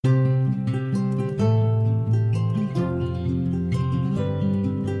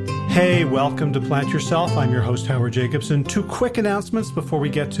Hey, welcome to Plant Yourself. I'm your host, Howard Jacobson. Two quick announcements before we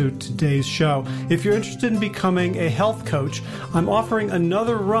get to today's show. If you're interested in becoming a health coach, I'm offering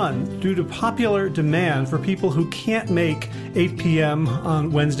another run due to popular demand for people who can't make 8 p.m.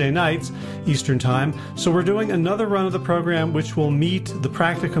 on Wednesday nights, Eastern Time. So we're doing another run of the program, which will meet, the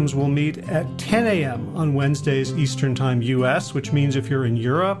practicums will meet at 10 a.m. on Wednesdays, Eastern Time, U.S., which means if you're in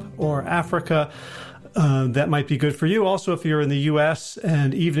Europe or Africa, that might be good for you. Also, if you're in the U.S.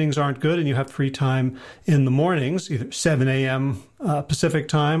 and evenings aren't good and you have free time in the mornings, either 7 a.m. Pacific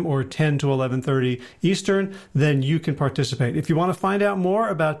time or 10 to 11:30 Eastern, then you can participate. If you want to find out more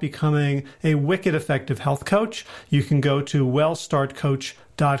about becoming a wicked effective health coach, you can go to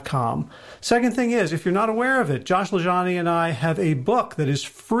wellstartcoach.com. Second thing is, if you're not aware of it, Josh LaJaunie and I have a book that is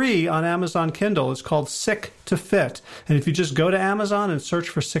free on Amazon Kindle. It's called Sick to Fit. And if you just go to Amazon and search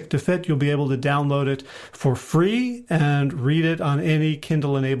for Sick to Fit, you'll be able to download it for free and read it on any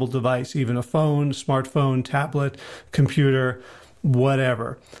Kindle-enabled device, even a phone, smartphone, tablet, computer,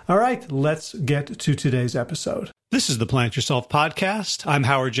 whatever. All right, let's get to today's episode. This is the Plant Yourself podcast. I'm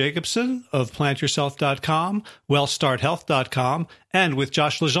Howard Jacobson of plantyourself.com, wellstarthealth.com, and with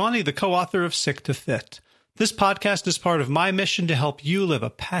Josh LaJaunie, the co-author of Sick to Fit. This podcast is part of my mission to help you live a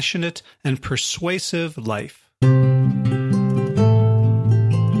passionate and persuasive life.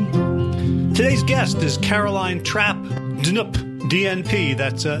 Today's guest is Caroline Trapp DNP,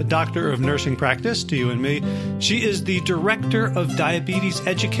 that's a doctor of nursing practice to you and me. She is the Director of Diabetes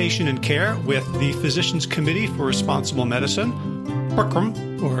Education and Care with the Physicians Committee for Responsible Medicine,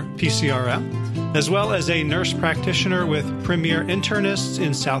 PCRM, or PCRM, as well as a nurse practitioner with Premier Internists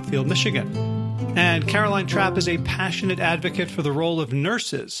in Southfield, Michigan. And Caroline Trapp is a passionate advocate for the role of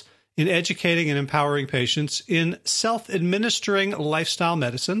nurses in educating and empowering patients in self-administering lifestyle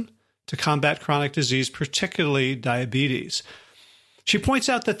medicine to combat chronic disease, particularly diabetes. She points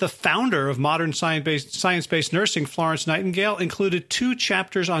out that the founder of modern science-based nursing, Florence Nightingale, included 2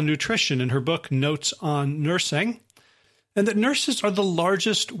 chapters on nutrition in her book, Notes on Nursing, and that nurses are the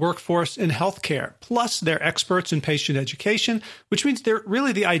largest workforce in healthcare. Plus, they're experts in patient education, which means they're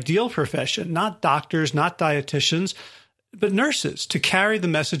really the ideal profession, not doctors, not dietitians, but nurses, to carry the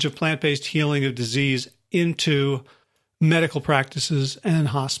message of plant-based healing of disease into medical practices and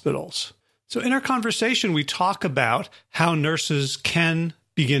hospitals. So in our conversation, we talk about how nurses can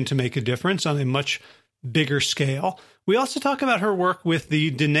begin to make a difference on a much bigger scale. We also talk about her work with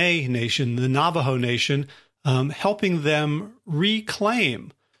the Dene Nation, the Navajo Nation, helping them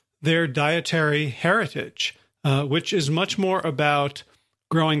reclaim their dietary heritage, which is much more about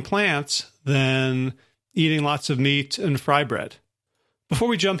growing plants than eating lots of meat and fry bread. Before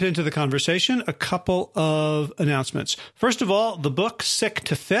we jump into the conversation, a couple of announcements. First of all, the book Sick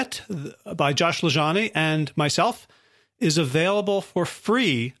to Fit by Josh LaJaunie and myself is available for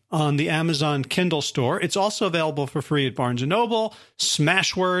free on the Amazon Kindle store. It's also available for free at Barnes & Noble,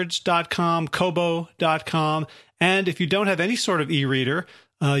 Smashwords.com, Kobo.com. And if you don't have any sort of e-reader,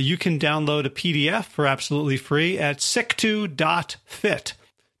 you can download a PDF for absolutely free at sick2.fit.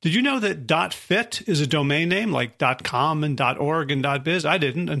 Did you know that .fit is a domain name like .com and .org and .biz? I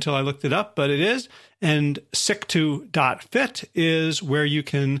didn't until I looked it up, but it is. And sick2.fit is where you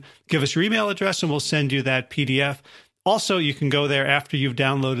can give us your email address and we'll send you that PDF. Also, you can go there after you've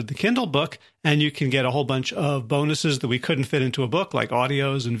downloaded the Kindle book and you can get a whole bunch of bonuses that we couldn't fit into a book, like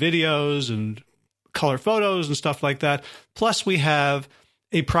audios and videos and color photos and stuff like that. Plus, we have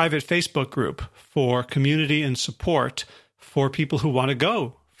a private Facebook group for community and support for people who want to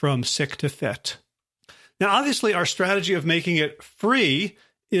go from sick to fit. Now, obviously, our strategy of making it free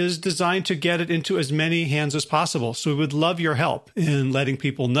is designed to get it into as many hands as possible. So we would love your help in letting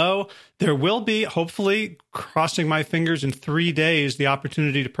people know. There will be, hopefully, crossing my fingers, in 3 days, the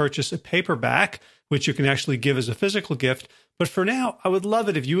opportunity to purchase a paperback, which you can actually give as a physical gift. But for now, I would love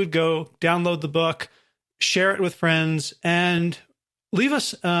it if you would go download the book, share it with friends, and leave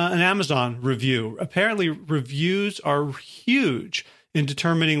us an Amazon review. Apparently, reviews are huge in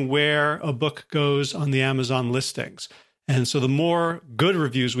determining where a book goes on the Amazon listings. And so the more good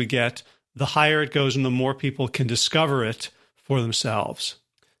reviews we get, the higher it goes and the more people can discover it for themselves.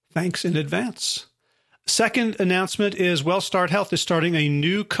 Thanks in advance. Second announcement is WellStart Health is starting a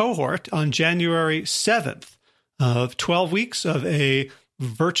new cohort on January 7th of 12 weeks of a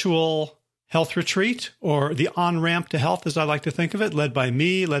virtual health retreat, or the on-ramp to health, as I like to think of it, led by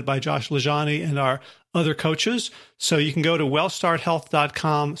me, led by Josh LaJaunie, and our other coaches. So you can go to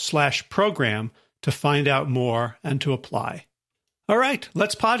wellstarthealth.com/program to find out more and to apply. All right,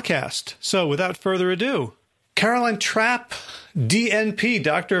 let's podcast. So without further ado, Caroline Trapp, DNP,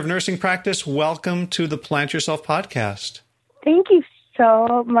 Doctor of Nursing Practice, welcome to the Plant Yourself podcast. Thank you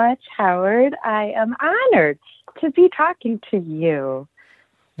so much, Howard. I am honored to be talking to you.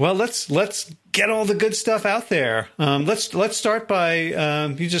 Well, let's get all the good stuff out there. Let's start by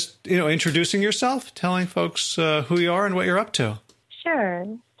you just introducing yourself, telling folks who you are and what you're up to. Sure.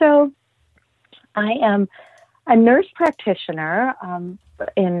 So I am a nurse practitioner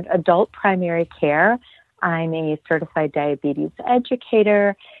in adult primary care. I'm a certified diabetes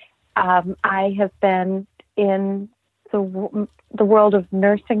educator. I have been in the world of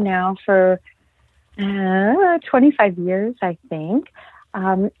nursing now for 25 years, I think.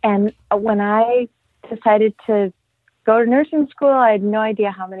 And when I decided to go to nursing school, I had no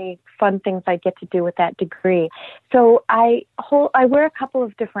idea how many fun things I'd get to do with that degree. So I wear a couple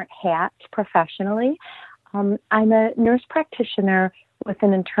of different hats professionally. I'm a nurse practitioner with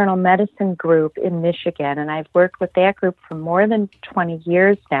an internal medicine group in Michigan, and I've worked with that group for more than 20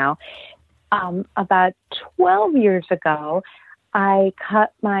 years now. About 12 years ago, I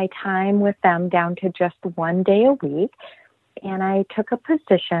cut my time with them down to just one day a week, and I took a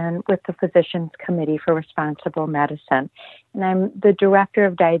position with the Physicians Committee for Responsible Medicine. And I'm the Director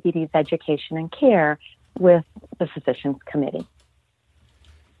of Diabetes Education and Care with the Physicians Committee.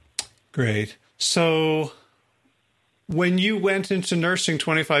 Great. So when you went into nursing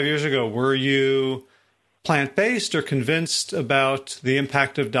 25 years ago, were you plant-based or convinced about the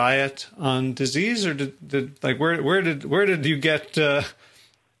impact of diet on disease, or where did you get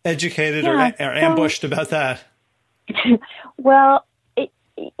educated or ambushed about that? Well, it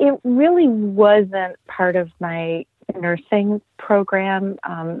really wasn't part of my nursing program.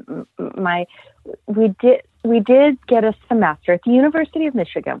 We did get a semester at the University of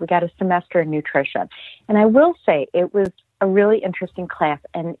Michigan. We got a semester in nutrition, and I will say it was a really interesting class.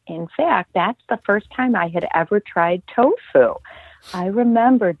 And in fact, that's the first time I had ever tried tofu. I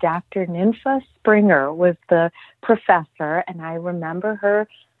remember Dr. Ninfa Springer was the professor, and I remember her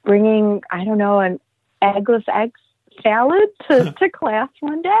bringing, an eggless egg salad to class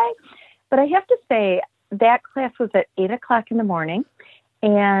one day. But I have to say, that class was at 8 o'clock in the morning,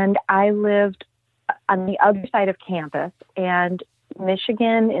 and I lived on the other side of campus, and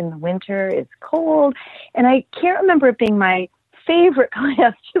Michigan in the winter is cold, and I can't remember it being my favorite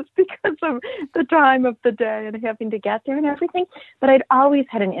class just because of the time of the day and having to get there and everything, but I'd always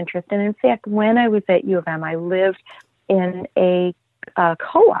had an interest. And in fact, when I was at U of M, I lived in a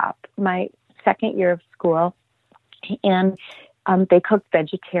co-op my second year of school, and they cooked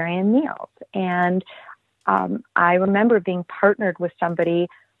vegetarian meals. And I remember being partnered with somebody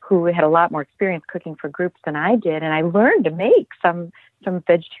who had a lot more experience cooking for groups than I did, and I learned to make some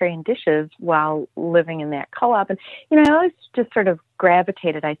vegetarian dishes while living in that co-op. And, I always just sort of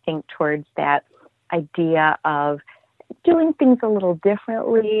gravitated, I think, towards that idea of doing things a little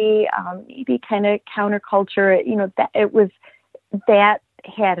differently, maybe kind of counterculture. That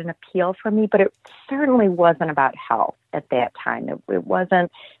had an appeal for me, but it certainly wasn't about health at that time. It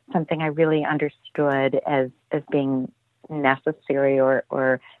wasn't something I really understood as being necessary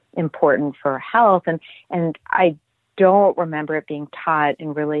or important for health. And I don't remember it being taught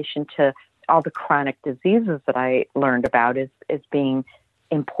in relation to all the chronic diseases that I learned about as being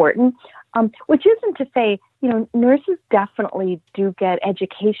important, which isn't to say, nurses definitely do get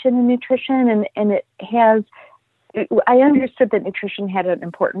education in nutrition, and it has, I understood that nutrition had an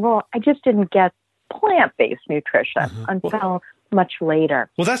important role. I just didn't get plant-based nutrition until much later.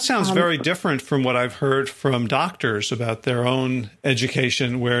 Well, that sounds very different from what I've heard from doctors about their own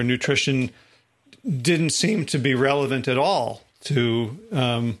education, where nutrition didn't seem to be relevant at all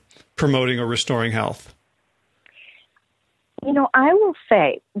to promoting or restoring health. I will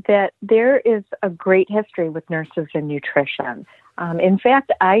say that there is a great history with nurses and nutrition. In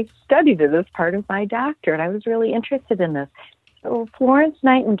fact, I studied it as part of my doctorate. I was really interested in this. So Florence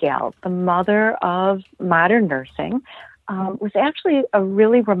Nightingale, the mother of modern nursing, was actually a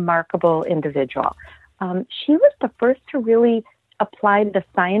really remarkable individual. She was the first to really apply the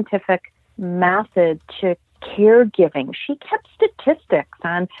scientific method to caregiving. She kept statistics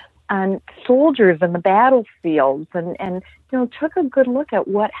on soldiers in the battlefields and took a good look at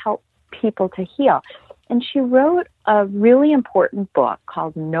what helped people to heal. And she wrote a really important book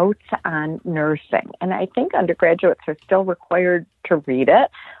called Notes on Nursing. And I think undergraduates are still required to read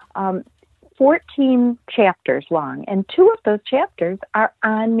it. 14 chapters long, and 2 of those chapters are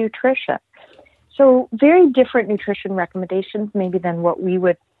on nutrition. So very different nutrition recommendations maybe than what we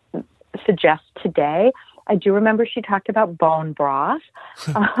would suggest today. I do remember she talked about bone broth.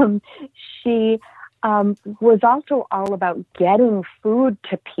 She was also all about getting food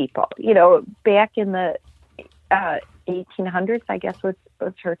to people. Back in the 1800s, I guess was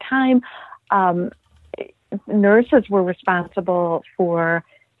her time. nurses were responsible for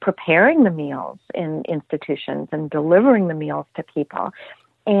preparing the meals in institutions and delivering the meals to people.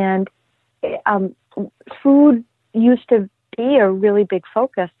 And food used to be a really big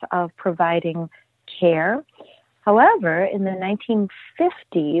focus of providing care. However, in the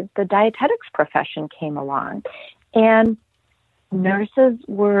 1950s, the dietetics profession came along, and nurses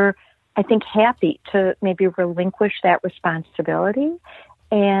were, I think, happy to maybe relinquish that responsibility.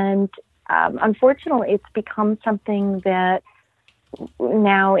 And unfortunately, it's become something that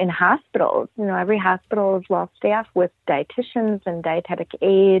now in hospitals, every hospital is well staffed with dietitians and dietetic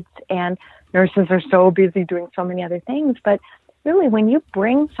aides, and nurses are so busy doing so many other things. But really, when you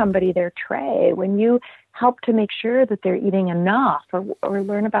bring somebody their tray, when you help to make sure that they're eating enough or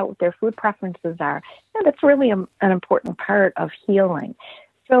learn about what their food preferences are, that's really an important part of healing.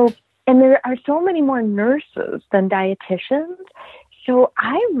 So, and there are so many more nurses than dietitians. So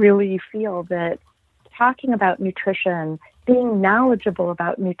I really feel that talking about nutrition, being knowledgeable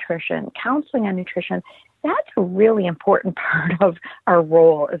about nutrition, counseling on nutrition, that's a really important part of our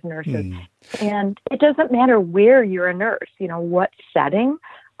role as nurses. And it doesn't matter where you're a nurse, what setting,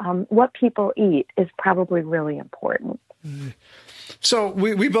 what people eat is probably really important. So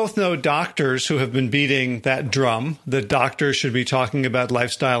we both know doctors who have been beating that drum that doctors should be talking about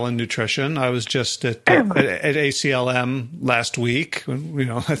lifestyle and nutrition. I was just at ACLM last week.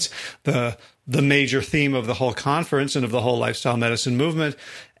 That's the major theme of the whole conference and of the whole lifestyle medicine movement.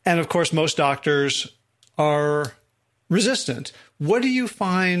 And of course, most doctors are resistant. What do you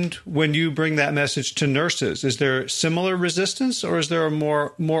find when you bring that message to nurses? Is there similar resistance, or is there a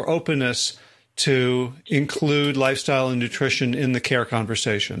more openness to include lifestyle and nutrition in the care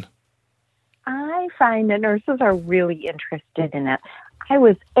conversation? I find that nurses are really interested in it. I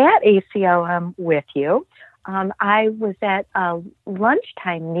was at ACLM with you. I was at a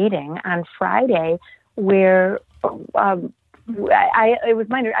lunchtime meeting on Friday where I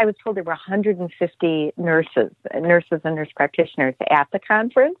was told there were 150 nurses and nurse practitioners at the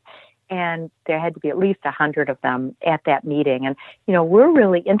conference, and there had to be at least 100 of them at that meeting. And, we're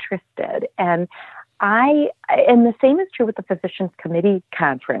really interested. And the same is true with the Physicians Committee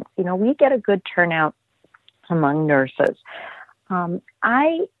Conference. We get a good turnout among nurses.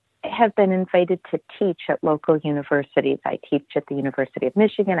 I have been invited to teach at local universities. I teach at the University of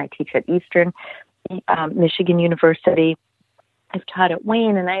Michigan. I teach at Eastern Michigan University. I've taught at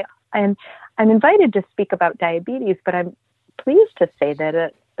Wayne, and I'm invited to speak about diabetes, but I'm pleased to say that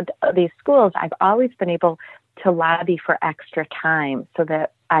at these schools, I've always been able to lobby for extra time so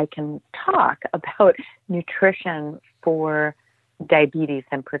that I can talk about nutrition for diabetes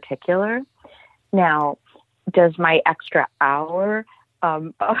in particular. Now, does my extra hour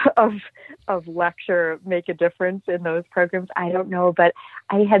of lecture make a difference in those programs? I don't know, but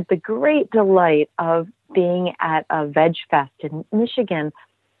I had the great delight of being at a Veg Fest in Michigan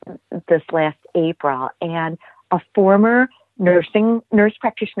this last April, and a former nurse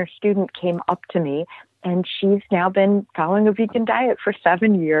practitioner student came up to me, and she's now been following a vegan diet for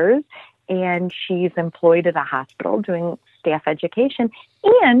 7 years, and she's employed at a hospital doing staff education,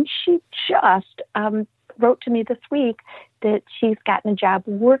 and she just wrote to me this week that she's gotten a job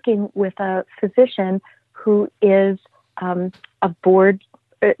working with a physician who is a board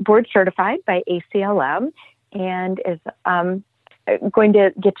certified by ACLM and is going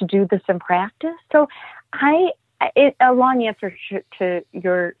to get to do this in practice. So a long answer to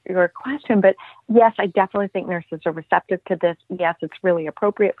your question, but yes, I definitely think nurses are receptive to this. Yes, it's really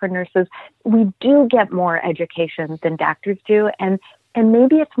appropriate for nurses. We do get more education than doctors do, and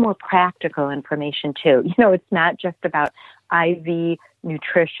maybe it's more practical information too. It's not just about IV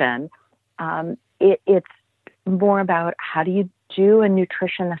nutrition. It's more about how do you do a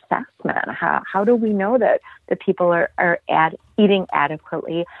nutrition assessment? How do we know that the people are eating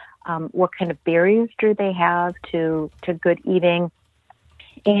adequately? What kind of barriers do they have to good eating?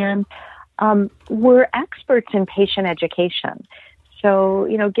 And we're experts in patient education. So,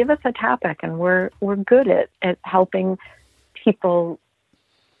 give us a topic and we're good at helping people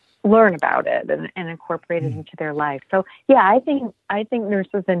learn about it and incorporate it into their life. So, yeah, I think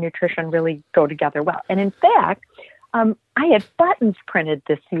nurses and nutrition really go together well. And in fact, I had buttons printed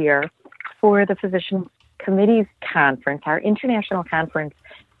this year for the Physicians Committee's conference, our international conference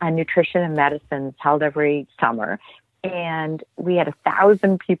on nutrition and medicine held every summer. And we had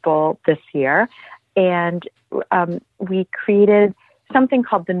 1,000 people this year. And we created something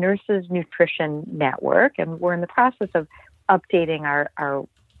called the Nurses Nutrition Network. And we're in the process of updating our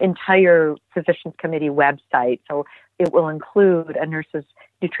entire Physicians Committee website. So it will include a Nurses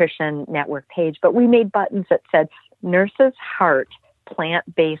Nutrition Network page. But we made buttons that said Nurses Heart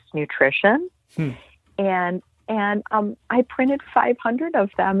Plant-Based Nutrition. and I printed 500 of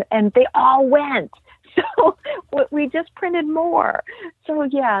them, and they all went. So we just printed more. So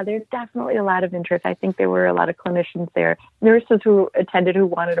yeah, there's definitely a lot of interest. I think there were a lot of clinicians there, nurses who attended who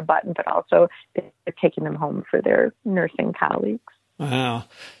wanted a button, but also they're taking them home for their nursing colleagues. Wow.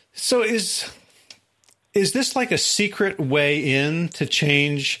 So is this like a secret way in to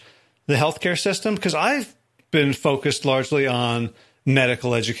change the healthcare system? Because I've been focused largely on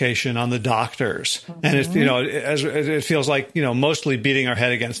medical education, on the doctors. Mm-hmm. And it feels like, mostly beating our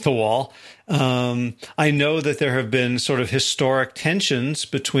head against the wall. I know that there have been sort of historic tensions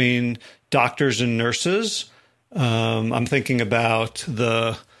between doctors and nurses. I'm thinking about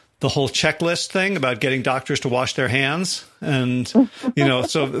the whole checklist thing about getting doctors to wash their hands. And, so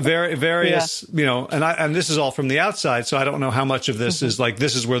various, and this is all from the outside. So I don't know how much of this is like,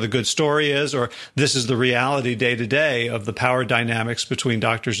 this is where the good story is, or this is the reality day to day of the power dynamics between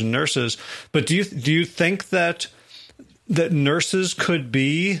doctors and nurses. But do you think that nurses could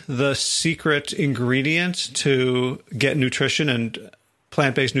be the secret ingredient to get nutrition and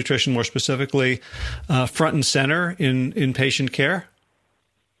plant-based nutrition more specifically front and center in patient care?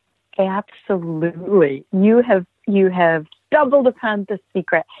 Absolutely. You have stumbled upon the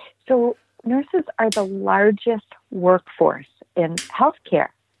secret. So nurses are the largest workforce in healthcare,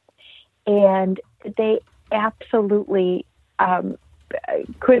 and they absolutely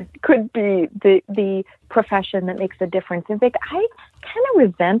could be the profession that makes a difference. In fact, I kind of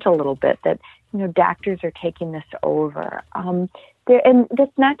resent a little bit that doctors are taking this over. And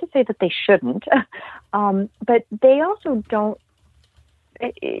that's not to say that they shouldn't, but they also don't.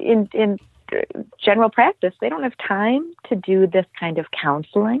 In general practice, they don't have time to do this kind of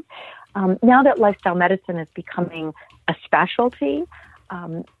counseling. Now that lifestyle medicine is becoming a specialty,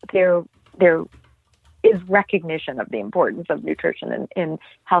 there is recognition of the importance of nutrition in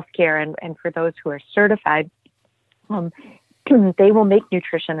healthcare, and for those who are certified, they will make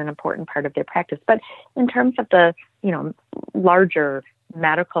nutrition an important part of their practice. But in terms of the larger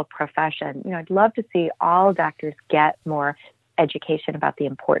medical profession, I'd love to see all doctors get more education about the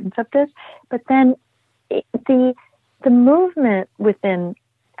importance of this. But then the movement within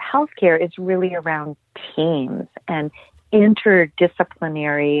healthcare is really around teams and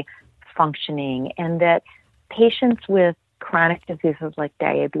interdisciplinary functioning, and that patients with chronic diseases like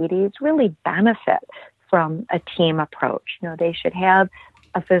diabetes really benefit from a team approach. They should have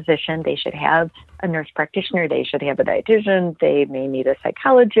a physician, they should have a nurse practitioner, they should have a dietitian, they may need a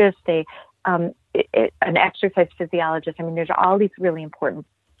psychologist, an exercise physiologist. I mean, there's all these really important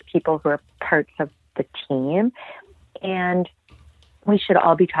people who are parts of the team, and we should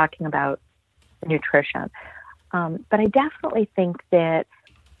all be talking about nutrition. But I definitely think that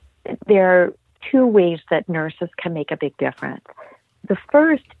there are two ways that nurses can make a big difference. The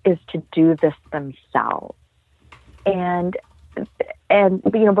first is to do this themselves. And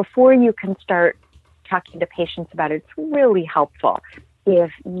before you can start talking to patients about it, it's really helpful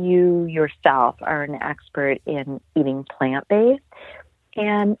if you yourself are an expert in eating plant-based.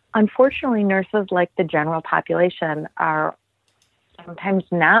 And unfortunately, nurses, like the general population, are sometimes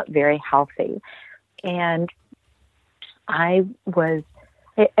not very healthy. And I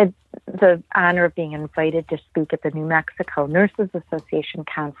had the honor of being invited to speak at the New Mexico Nurses Association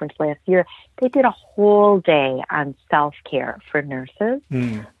conference last year. They did a whole day on self-care for nurses.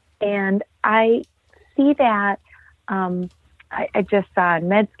 And I see that I just saw in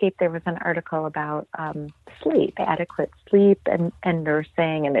Medscape there was an article about sleep, adequate sleep, and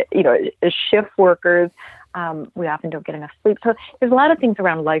nursing, and as shift workers, we often don't get enough sleep. So there's a lot of things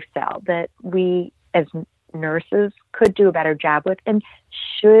around lifestyle that we as nurses could do a better job with, and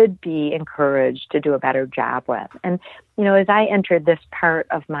should be encouraged to do a better job with. And as I entered this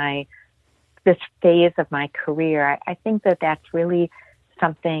phase of my career, I think that that's really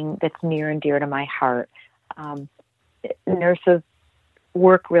something that's near and dear to my heart. Nurses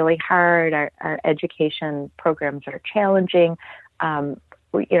work really hard. Our education programs are challenging.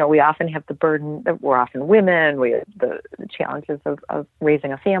 We often have the burden that we're often women. We have the challenges of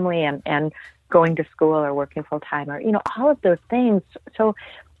raising a family and going to school or working full time, or all of those things. So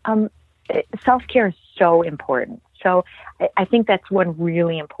self-care is so important. So I think that's one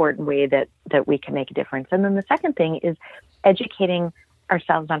really important way that we can make a difference. And then the second thing is educating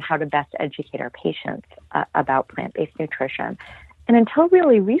ourselves on how to best educate our patients about plant-based nutrition. And until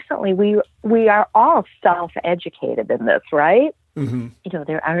really recently, we are all self-educated in this, right? Mm-hmm.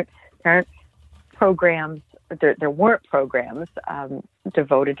 There aren't programs. There weren't programs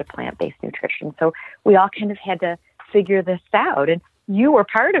devoted to plant-based nutrition. So we all kind of had to figure this out. And you were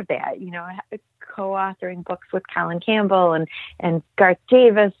part of that, co-authoring books with Colin Campbell and Garth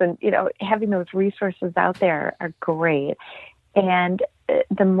Davis, and, having those resources out there are great. And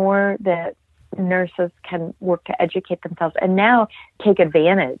the more that nurses can work to educate themselves and now take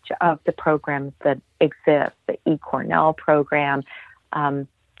advantage of the programs that exist, the eCornell program,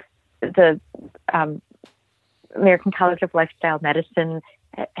 the American College of Lifestyle Medicine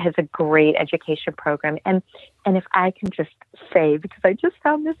has a great education program. And if I can just say, because I just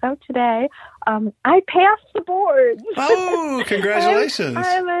found this out today, I passed the board. Oh, congratulations.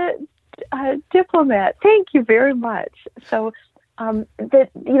 I'm a diplomat. Thank you very much. So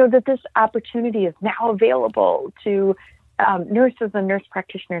that this opportunity is now available to nurses and nurse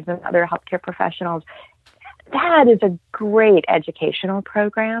practitioners and other healthcare professionals. That is a great educational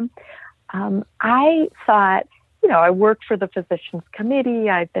program. I thought, I work for the Physicians Committee.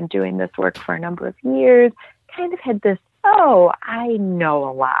 I've been doing this work for a number of years. Kind of had this, I know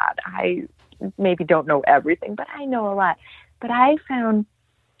a lot. I maybe don't know everything, but I know a lot. But I found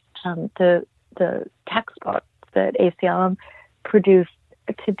the textbooks that ACLM produced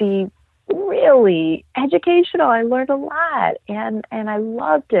to be really educational. I learned a lot, and I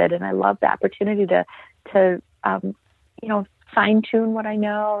loved it, and I loved the opportunity to fine tune what I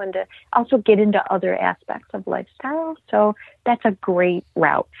know and to also get into other aspects of lifestyle. So that's a great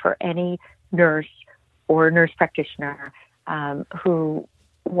route for any nurse or nurse practitioner who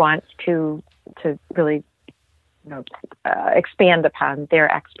wants to really expand upon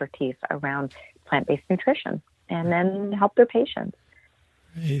their expertise around plant-based nutrition and then help their patients.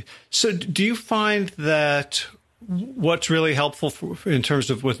 So do you find that what's really helpful in terms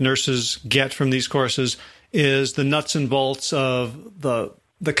of what nurses get from these courses is the nuts and bolts of the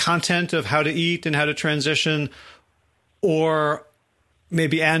content of how to eat and how to transition, or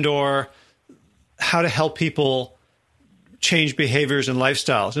how to help people change behaviors and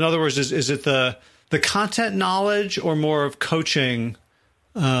lifestyles? In other words, is it the content knowledge or more of coaching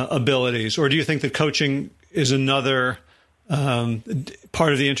abilities? Or do you think that coaching is another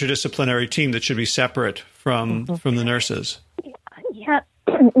part of the interdisciplinary team that should be separate from the nurses? Yeah.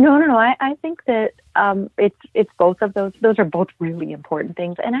 No. I think that it's both of those. Those are both really important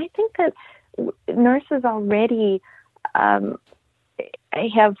things. And I think that nurses already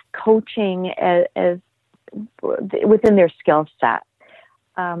have coaching as within their skill set.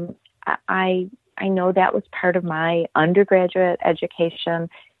 I know that was part of my undergraduate education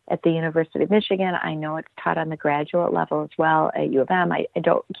at the University of Michigan. I know it's taught on the graduate level as well at U of M. I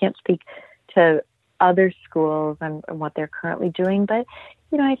can't speak to other schools and what they're currently doing, but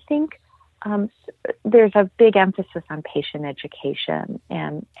I think there's a big emphasis on patient education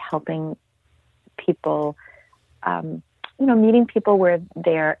and helping people, meeting people where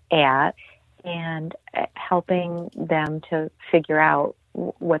they're at and helping them to figure out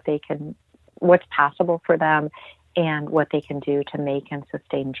what's possible for them and what they can do to make and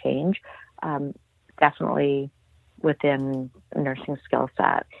sustain change, definitely within nursing skill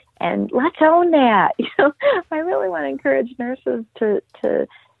set. And let's own that. I really want to encourage nurses to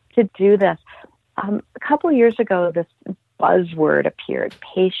do this. A couple of years ago, this buzzword appeared,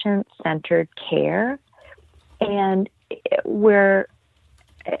 patient-centered care, and where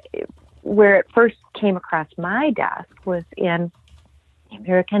it first came across my desk was in the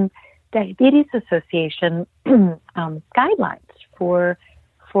American Diabetes Association guidelines for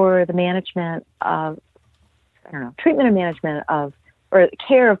the management of, treatment and management of, or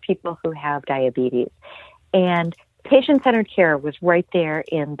care of people who have diabetes. And patient-centered care was right there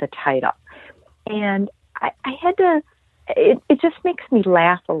in the title. And I had to, it just makes me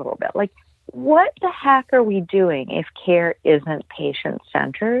laugh a little bit. Like, what the heck are we doing if care isn't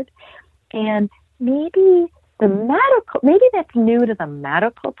patient-centered? And maybe that's new to the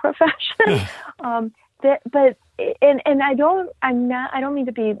medical profession. But I don't mean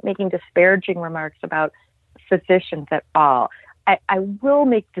to be making disparaging remarks about physicians at all. I will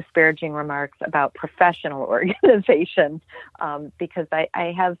make disparaging remarks about professional organizations because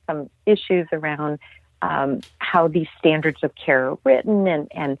I have some issues around how these standards of care are written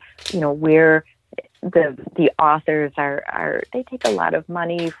and where the authors are they take a lot of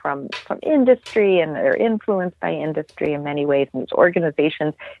money from industry and they're influenced by industry in many ways. And these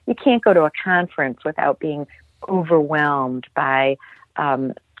organizations, you can't go to a conference without being overwhelmed by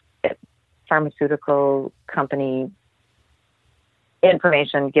pharmaceutical company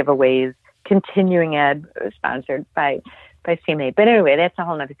information giveaways, continuing ed sponsored by CMA. But anyway, that's a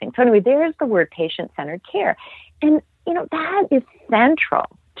whole other thing. So anyway, there's the word patient-centered care. And, that is central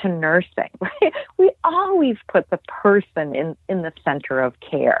to nursing. Right? We always put the person in the center of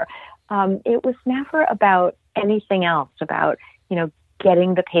care. It was never about anything else, about,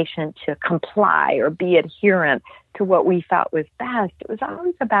 getting the patient to comply or be adherent to what we thought was best. It was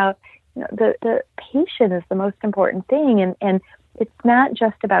always about, the patient is the most important thing. And it's not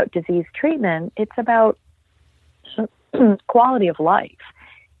just about disease treatment. It's about quality of life.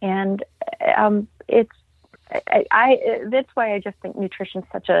 And that's why I just think nutrition is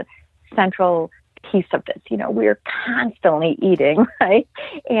such a central piece of this. We're constantly eating, right?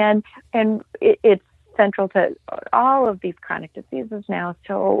 And it's central to all of these chronic diseases now.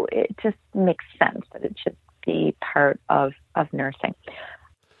 So it just makes sense that it should be part of nursing.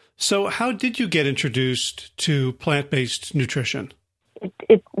 So how did you get introduced to plant-based nutrition?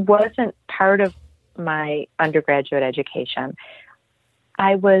 It wasn't part of my undergraduate education.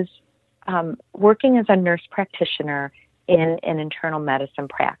 I was working as a nurse practitioner in an internal medicine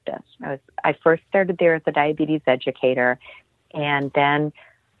practice. I first started there as a diabetes educator, and then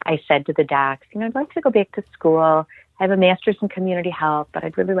I said to the docs, I'd like to go back to school. I have a master's in community health, but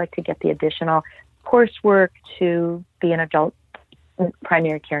I'd really like to get the additional coursework to be an adult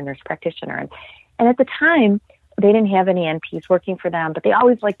primary care nurse practitioner. And at the time, they didn't have any NPs working for them, but they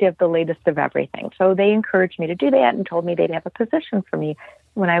always liked to have the latest of everything. So they encouraged me to do that and told me they'd have a position for me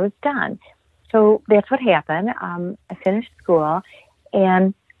when I was done. So that's what happened. I finished school,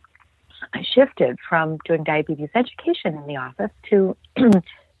 and I shifted from doing diabetes education in the office to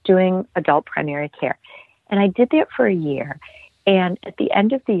doing adult primary care. And I did that for a year. And at the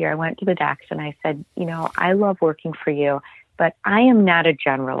end of the year, I went to the docs and I said, I love working for you, but I am not a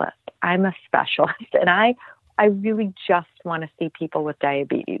generalist. I'm a specialist. And I really just want to see people with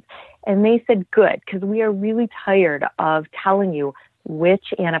diabetes. And they said, good, because we are really tired of telling you which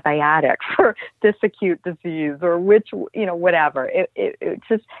antibiotic for this acute disease or which, whatever. It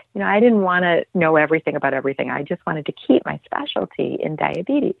just, I didn't want to know everything about everything. I just wanted to keep my specialty in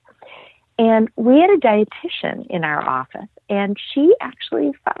diabetes. And we had a dietitian in our office, and she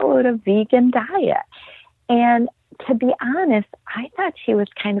actually followed a vegan diet. And to be honest, I thought she was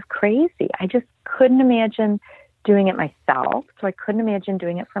kind of crazy. I just couldn't imagine doing it myself, so I couldn't imagine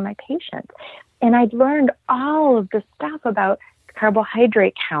doing it for my patients. And I'd learned all of this stuff about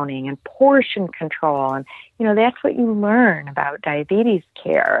carbohydrate counting and portion control. And, that's what you learn about diabetes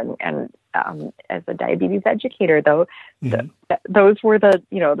care. And as a diabetes educator, though, those were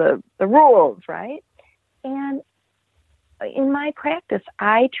the rules, right? And in my practice,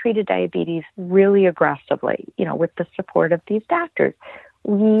 I treated diabetes really aggressively, with the support of these doctors.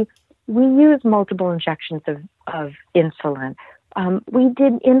 We use multiple injections of insulin. We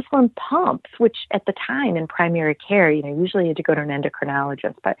did insulin pumps, which at the time in primary care, usually you had to go to an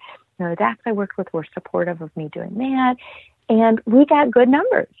endocrinologist, but the docs I worked with were supportive of me doing that, and we got good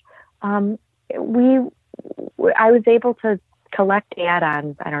numbers. I was able to collect data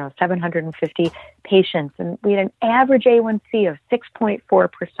on, 750 patients, and we had an average A1C of 6.4%,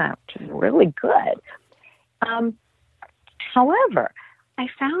 which is really good. However, I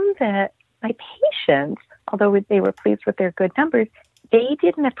found that my patients, although they were pleased with their good numbers, they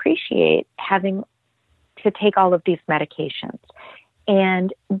didn't appreciate having to take all of these medications.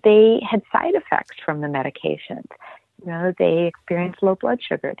 And they had side effects from the medications. They experienced low blood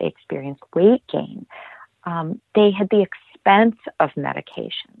sugar. They experienced weight gain. They had the expense of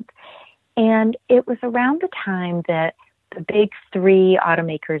medications. And it was around the time that the big three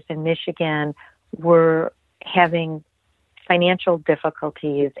automakers in Michigan were having financial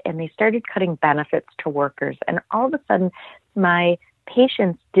difficulties, and they started cutting benefits to workers. And all of a sudden, my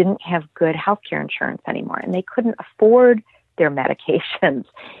patients didn't have good healthcare insurance anymore, and they couldn't afford their medications.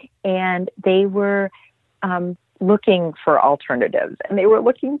 And they were looking for alternatives, and they were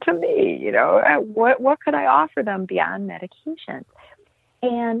looking to me, what could I offer them beyond medications?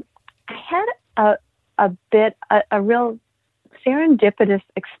 And I had a real serendipitous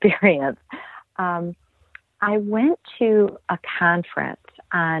experience. I went to a conference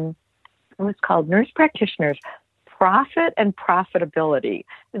on, it was called Nurse Practitioners, Profit and Profitability.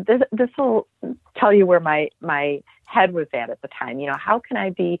 This will tell you where my head was at the time. How can I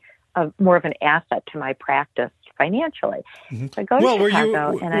be more of an asset to my practice financially? Mm-hmm. So I go to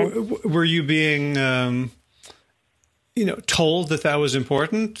Chicago, were you being, told that was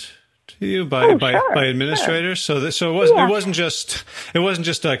important to you by administrators? Sure. So it wasn't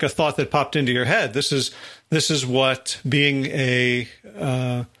just like a thought that popped into your head. This is what being a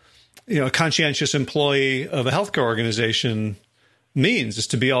conscientious employee of a healthcare organization means, is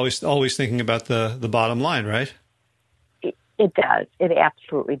to be always thinking about the bottom line, right? It does. It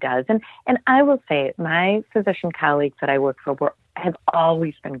absolutely does. And I will say, my physician colleagues that I work for have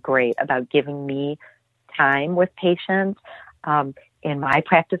always been great about giving me time with patients. in my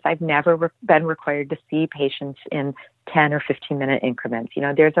practice, I've never been required to see patients in 10 or 15-minute increments.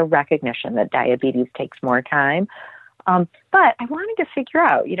 There's a recognition that diabetes takes more time. But I wanted to figure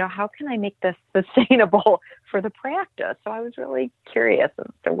out, how can I make this sustainable for the practice? So I was really curious as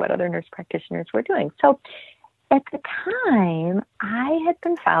to what other nurse practitioners were doing. So at the time, I had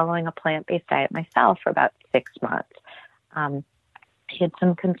been following a plant-based diet myself for about 6 months. I had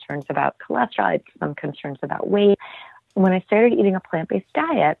some concerns about cholesterol. I had some concerns about weight. When I started eating a plant-based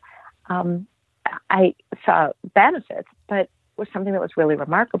diet, I saw benefits, but was something that was really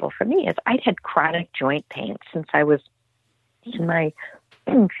remarkable for me is I'd had chronic joint pain since I was in my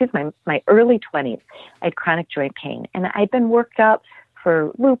early 20s. I had chronic joint pain, and I'd been worked up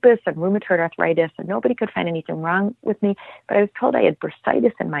for lupus and rheumatoid arthritis, and nobody could find anything wrong with me. But I was told I had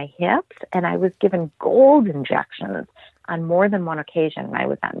bursitis in my hips, and I was given gold injections on more than one occasion. I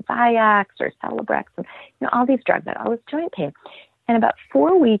was on Vioxx or Celebrex, and all these drugs that all this joint pain. And about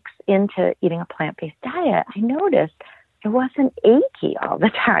 4 weeks into eating a plant-based diet, I noticed I wasn't achy all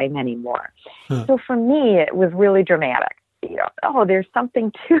the time anymore. So for me, it was really dramatic. There's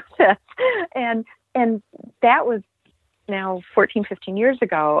something to this. And that was now 14, 15 years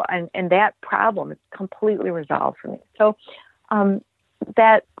ago, and that problem is completely resolved for me. So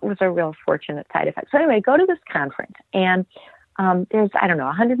that was a real fortunate side effect. So anyway, I go to this conference, and there's,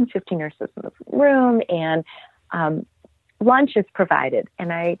 150 nurses in the room, and lunch is provided.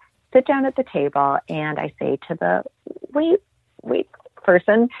 And I sit down at the table, and I say to the wait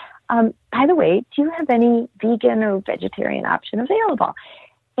person, by the way, do you have any vegan or vegetarian option available?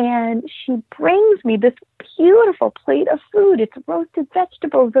 And she brings me this beautiful plate of food. It's roasted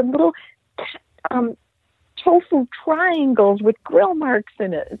vegetables and little tofu triangles with grill marks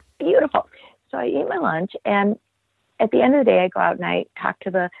in it. It's beautiful. So I eat my lunch, and at the end of the day, I go out and I talk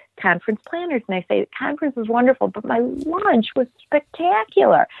to the conference planners, and I say, the conference was wonderful, but my lunch was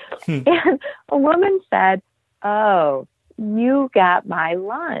spectacular. And a woman said, oh, you got my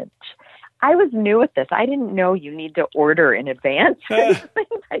lunch. I was new at this. I didn't know you need to order in advance. I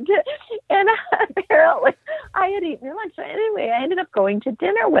did. And apparently I had eaten her lunch. So anyway, I ended up going to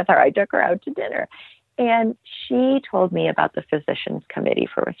dinner with her. I took her out to dinner. And she told me about the Physicians Committee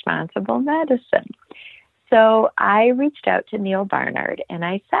for Responsible Medicine. So I reached out to Neal Barnard, and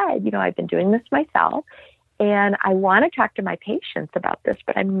I said, I've been doing this myself, and I want to talk to my patients about this,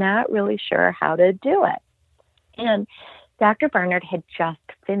 but I'm not really sure how to do it. And Dr. Barnard had just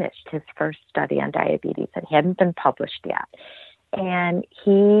finished his first study on diabetes. It hadn't been published yet. And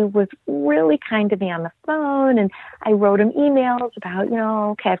he was really kind to me on the phone, and I wrote him emails about,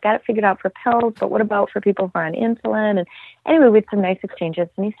 okay, I've got it figured out for pills, but what about for people who are on insulin? And anyway, we had some nice exchanges.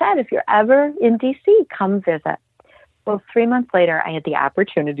 And he said, if you're ever in D.C., come visit. Well, 3 months later, I had the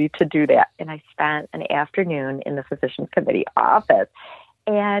opportunity to do that. And I spent an afternoon in the Physicians Committee office.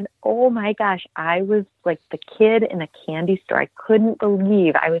 And oh my gosh, I was like the kid in a candy store. I couldn't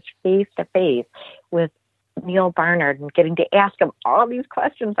believe I was face to face with Neal Barnard and getting to ask him all these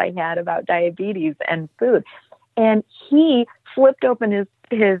questions I had about diabetes and food. And he flipped open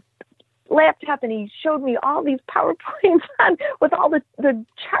his laptop and he showed me all these PowerPoints with all the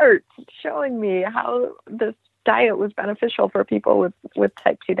charts showing me how this diet was beneficial for people with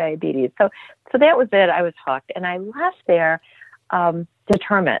type 2 diabetes. So that was it. I was hooked. And I left there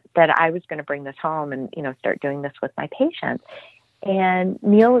determined that I was going to bring this home and, start doing this with my patients. And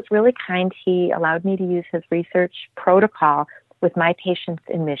Neal was really kind. He allowed me to use his research protocol with my patients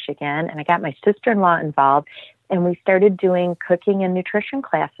in Michigan. And I got my sister-in-law involved, and we started doing cooking and nutrition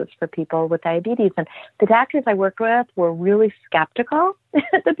classes for people with diabetes. And the doctors I worked with were really skeptical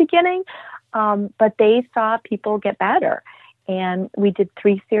at the beginning, but they saw people get better. And we did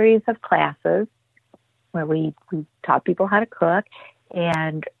 3 series of classes where we taught people how to cook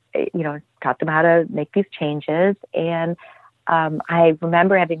and, taught them how to make these changes. And I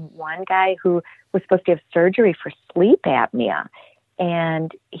remember having one guy who was supposed to have surgery for sleep apnea.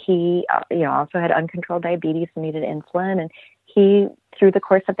 And he, also had uncontrolled diabetes and needed insulin. And he, through the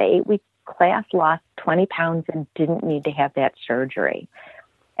course of the 8-week class, lost 20 pounds and didn't need to have that surgery.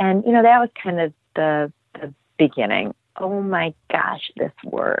 And, that was kind of the beginning. Oh my gosh, this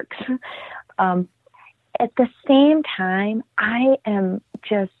works. At the same time, I am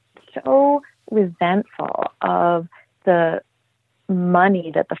just so resentful of the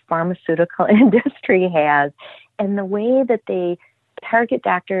money that the pharmaceutical industry has and the way that they target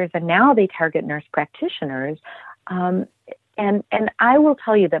doctors, and now they target nurse practitioners. And I will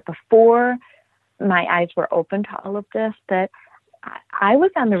tell you that before my eyes were open to all of this, that I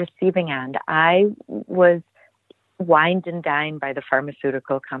was on the receiving end. I was wined and dined by the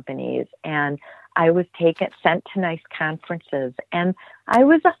pharmaceutical companies, and I was sent to nice conferences, and I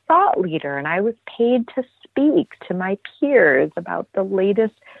was a thought leader, and I was paid to speak to my peers about the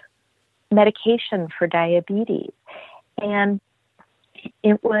latest medication for diabetes. And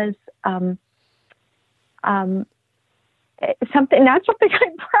it was not something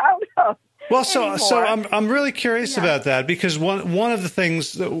I'm proud of. Well, so I'm really curious about that, because one of the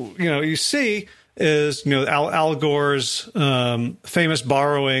things that you see is Al Gore's famous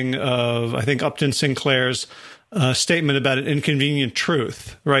borrowing of, I think, Upton Sinclair's statement about an inconvenient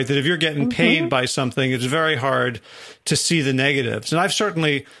truth, right? That if you're getting paid by something, it's very hard to see the negatives. And I've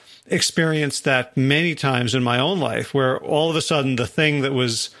certainly experienced that many times in my own life, where all of a sudden the thing that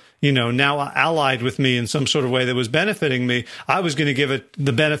was now allied with me in some sort of way that was benefiting me, I was going to give it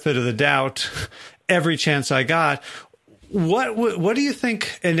the benefit of the doubt every chance I got. What do you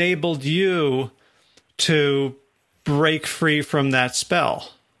think enabled you to break free from that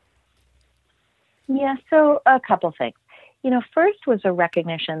spell? Yeah, so a couple things. First was a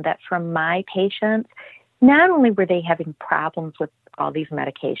recognition that from my patients, not only were they having problems with all these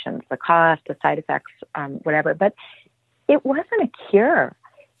medications, the cost, the side effects, whatever, but it wasn't a cure.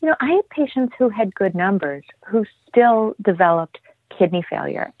 I had patients who had good numbers who still developed kidney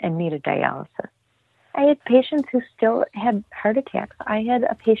failure and needed dialysis. I had patients who still had heart attacks. I had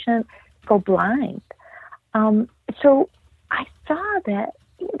a patient go blind. So I saw that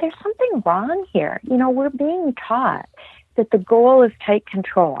there's something wrong here. We're being taught that the goal is tight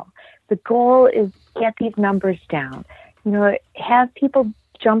control. The goal is get these numbers down. Have people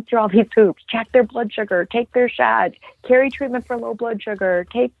jump through all these hoops, check their blood sugar, take their shots, carry treatment for low blood sugar,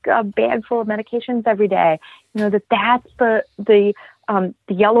 take a bag full of medications every day. That's the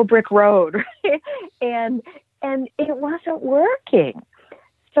yellow brick road, right? and it wasn't working.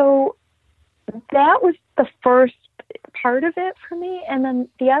 So that was the first part of it for me. And then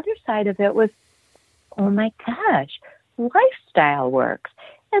the other side of it was, oh my gosh, lifestyle works.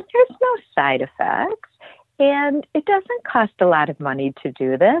 And there's no side effects. And it doesn't cost a lot of money to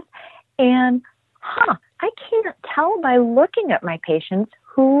do this. And I can't tell by looking at my patients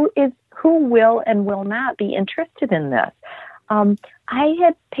who will and will not be interested in this. I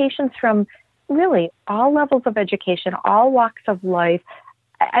had patients from really all levels of education, all walks of life.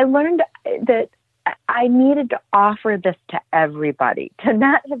 I learned that I needed to offer this to everybody, to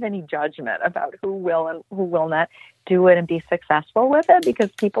not have any judgment about who will and who will not do it and be successful with it,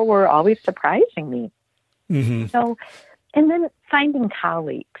 because people were always surprising me. Mm-hmm. So, and then finding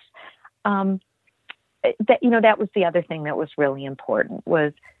colleagues, that was the other thing that was really important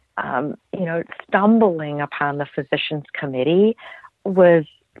was, stumbling upon the physicians committee was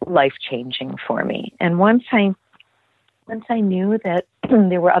life-changing for me. And once I knew that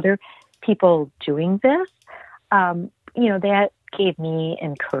there were other people doing this, that gave me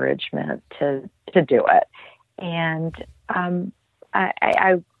encouragement to do it. And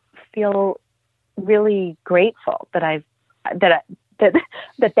I feel really grateful that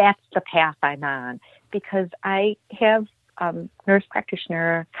that's the path I'm on, because I have nurse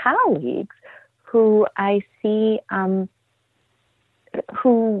practitioner colleagues who I see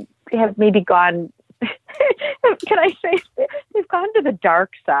who have maybe gone. Can I say they've gone to the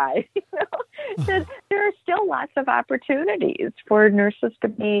dark side? That there are still lots of opportunities for nurses to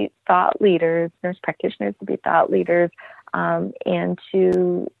be thought leaders, nurse practitioners to be thought leaders, and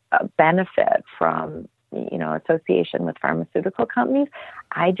to benefit from association with pharmaceutical companies.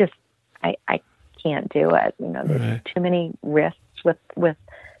 I can't do it. There's too many risks with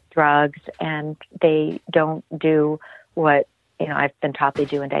drugs, and they don't do what I've been taught they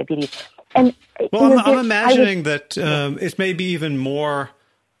do in diabetes. And I'm imagining that it may be even more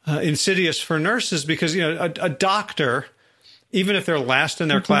insidious for nurses, because a doctor, even if they're last in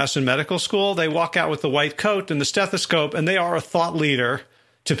their class in medical school, they walk out with the white coat and the stethoscope, and they are a thought leader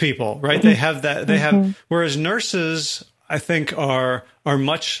to people, right? They have that. They have. Whereas nurses, I think, are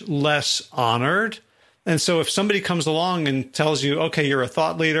much less honored. And so if somebody comes along and tells you, okay, you're a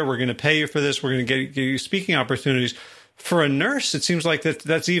thought leader, we're going to pay you for this, we're going to give you speaking opportunities. For a nurse, it seems like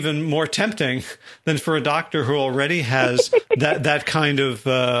that's even more tempting than for a doctor who already has that kind of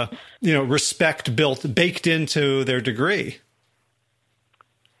respect baked into their degree.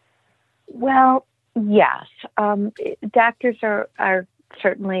 Well, yes, doctors are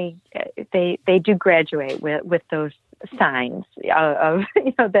certainly they do graduate with those signs of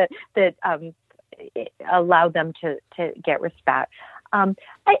that allow them to get respect. I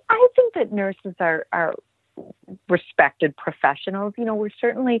think that nurses are respected professionals. We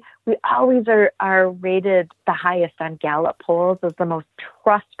always are rated the highest on Gallup polls as the most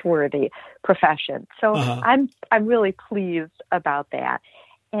trustworthy profession. So I'm really pleased about that.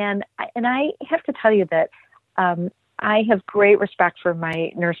 And I have to tell you that I have great respect for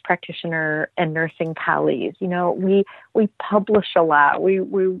my nurse practitioner and nursing colleagues. You know, we publish a lot. We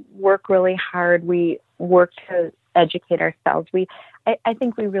work really hard. We work to educate ourselves. I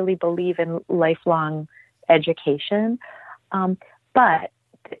think we really believe in lifelong education. But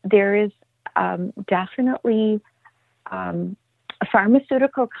there is definitely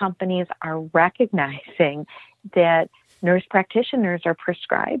pharmaceutical companies are recognizing that nurse practitioners are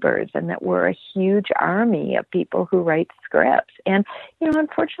prescribers and that we're a huge army of people who write scripts. And, you know,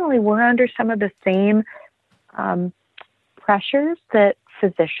 unfortunately, we're under some of the same pressures that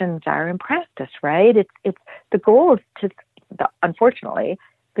physicians are in practice, right? It's the goal is unfortunately,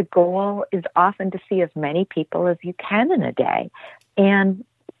 the goal is often to see as many people as you can in a day. And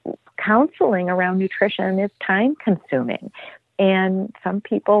counseling around nutrition is time consuming. And some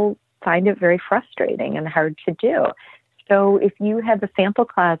people find it very frustrating and hard to do. So if you have a sample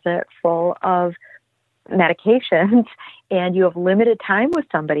closet full of medications and you have limited time with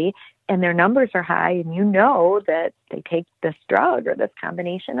somebody and their numbers are high and you know that they take this drug or this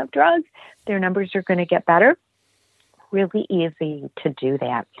combination of drugs, their numbers are going to get better, really easy to do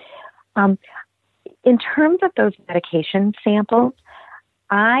that. In terms of those medication samples,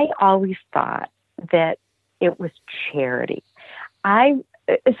 I always thought that it was charity.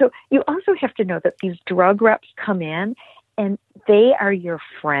 So you also have to know that these drug reps come in and they are your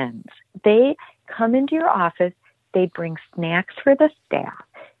friends. They come into your office. They bring snacks for the staff.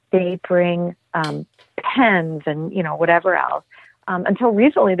 They bring pens and, you know, whatever else. Until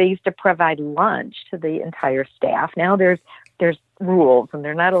recently, they used to provide lunch to the entire staff. Now there's rules, and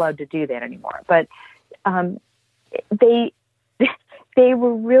they're not allowed to do that anymore. But they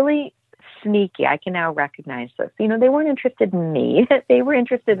were really sneaky. I can now recognize this. You know, they weren't interested in me. They were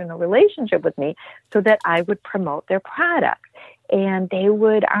interested in a relationship with me so that I would promote their products. And they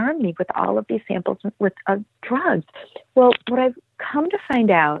would arm me with all of these samples with drugs. Well, what I've come to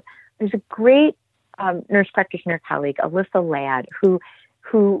find out, there's a great nurse practitioner colleague, Alyssa Ladd, who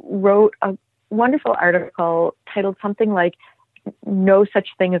wrote a wonderful article titled something like "No Such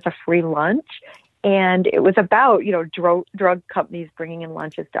Thing as a Free Lunch." And it was about, you know, drug companies bringing in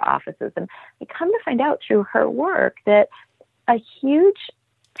lunches to offices. And I come to find out through her work that a huge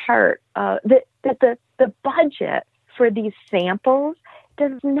part, that the budget for these samples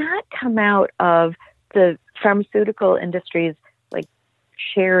does not come out of the pharmaceutical industry's like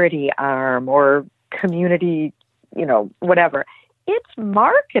charity arm or community, you know, whatever. It's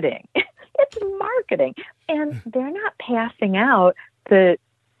marketing. It's marketing. And they're not passing out the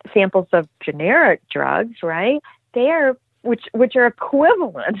samples of generic drugs, right? They are, which are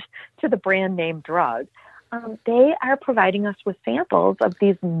equivalent to the brand name drugs. They are providing us with samples of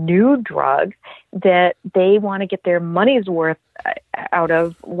these new drugs that they want to get their money's worth out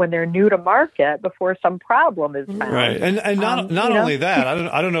of when they're new to market before some problem is found. Right, and not only that,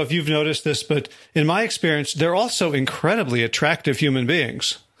 I don't know if you've noticed this, but in my experience, they're also incredibly attractive human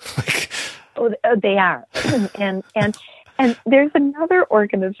beings. They are, and there's another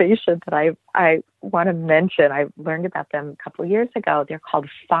organization that I want to mention. I learned about them a couple of years ago. They're called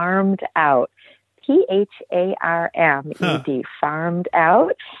Farmed Out. PHARMED, Farmed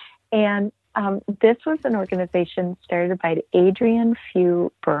Out. And this was an organization started by Adrienne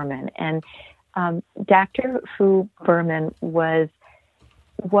Fu Berman. And Dr. Fu Berman was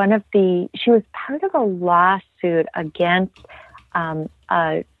she was part of a lawsuit against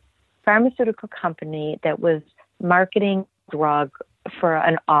a pharmaceutical company that was marketing drug for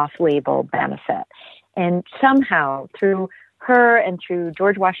an off-label benefit. And somehow through her and through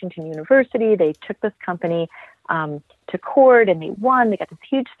George Washington University, they took this company to court and they won. They got this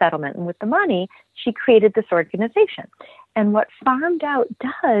huge settlement. And with the money, she created this organization. And what Farmed Out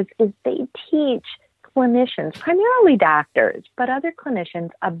does is they teach clinicians, primarily doctors, but other clinicians,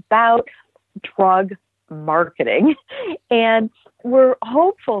 about drug marketing. And we're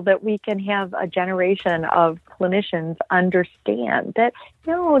hopeful that we can have a generation of clinicians understand that,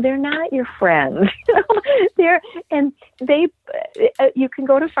 no, they're not your friends. You can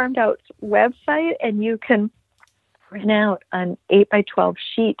go to Farmed Out's website and you can print out an 8x12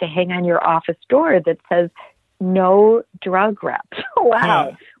 sheet to hang on your office door that says, no drug reps.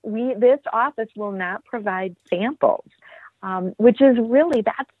 Wow. This office will not provide samples, which is really,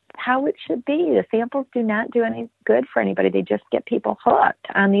 that's how it should be. The samples do not do any good for anybody. They just get people hooked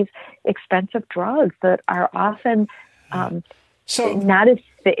on these expensive drugs that are often not as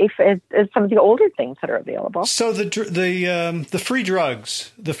safe as some of the older things that are available. So the free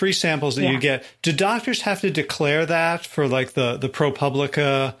drugs, the free samples that you get, do doctors have to declare that for like the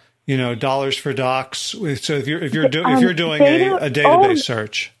ProPublica, dollars for docs. So if you're doing a database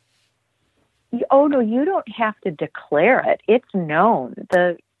search. Oh no, you don't have to declare it. It's known.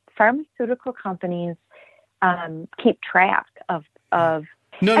 The pharmaceutical companies keep track of.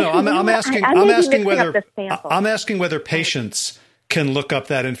 No, I'm asking whether patients can look up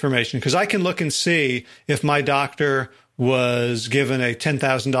that information, because I can look and see if my doctor was given a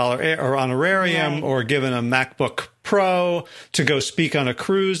 $10,000 honorarium or given a MacBook Pro to go speak on a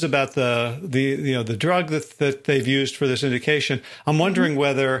cruise about the drug that they've used for this indication. I'm wondering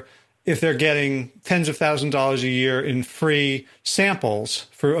whether, if they're getting tens of thousands of dollars a year in free samples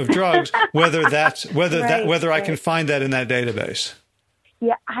of drugs, whether I can find that in that database.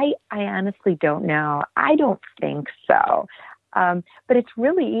 Yeah, I honestly don't know. I don't think so. But it's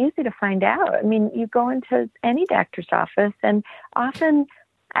really easy to find out. I mean, you go into any doctor's office, and often,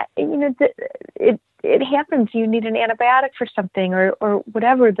 it happens. You need an antibiotic for something or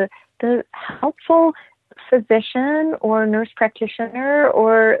whatever. The helpful physician or nurse practitioner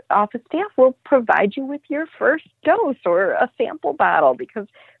or office staff will provide you with your first dose or a sample bottle because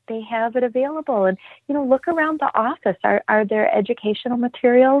they have it available. And, look around the office. Are there educational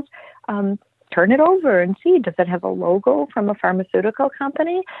materials? Turn it over and see, does it have a logo from a pharmaceutical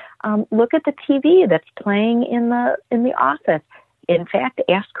company? Look at the TV that's playing in the office. In fact,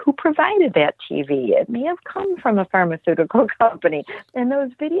 ask who provided that TV. It may have come from a pharmaceutical company. And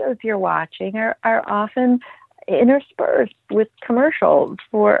those videos you're watching are often interspersed with commercials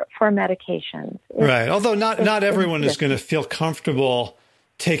for medications. Right. Although not everyone is going to feel comfortable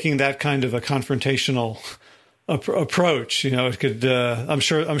taking that kind of a confrontational approach. It could. I'm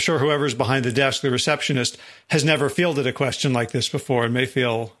sure whoever's behind the desk, the receptionist, has never fielded a question like this before and may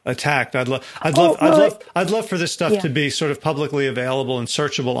feel attacked. I'd love for this stuff to be sort of publicly available and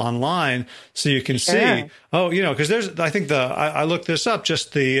searchable online, so you can see. Because I looked this up.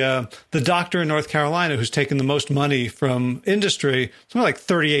 Just the doctor in North Carolina who's taken the most money from industry, something like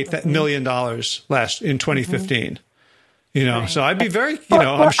 $38 million in 2015. So I'd be very.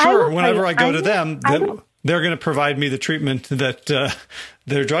 I'm sure whenever I go to them. They're going to provide me the treatment that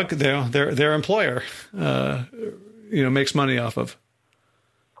their employer, makes money off of.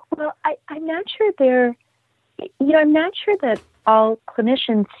 Well, I'm not sure I'm not sure that all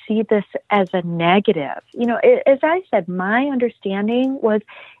clinicians see this as a negative. As I said, my understanding was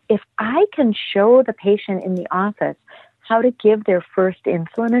if I can show the patient in the office how to give their first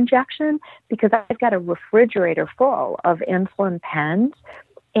insulin injection, because I've got a refrigerator full of insulin pens,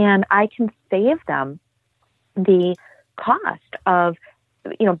 and I can save them the cost of,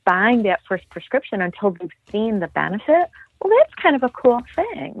 buying that first prescription until they've seen the benefit. Well, that's kind of a cool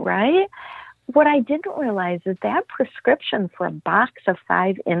thing, right? What I didn't realize is that prescription for a box of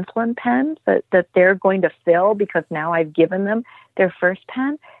 5 insulin pens that they're going to fill because now I've given them their first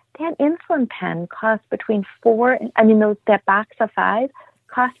pen, that insulin pen costs between that box of 5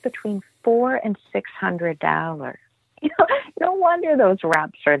 costs between $400 and $600. No wonder those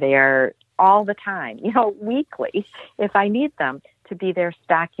reps are there all the time, weekly, if I need them to be there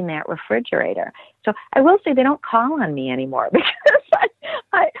stocking that refrigerator. So I will say they don't call on me anymore because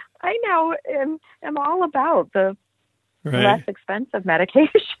I now am all about the less expensive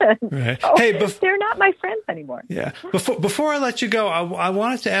medication. Right. So hey, they're not my friends anymore. Yeah. Before I let you go, I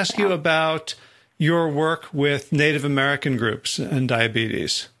wanted to ask you about your work with Native American groups and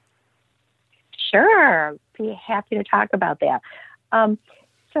diabetes. Sure. Be happy to talk about that.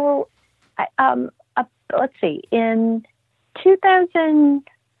 Let's see. In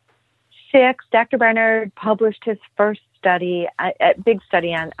 2006, Dr. Barnard published his first study, a big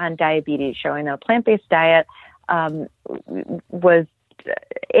study on diabetes, showing that a plant-based diet was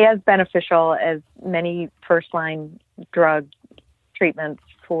as beneficial as many first-line drug treatments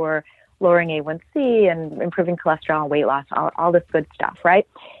for lowering A1C and improving cholesterol and weight loss, all this good stuff, right?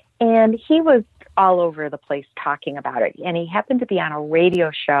 And he was all over the place talking about it. And he happened to be on a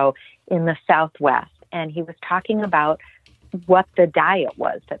radio show in the Southwest, and he was talking about what the diet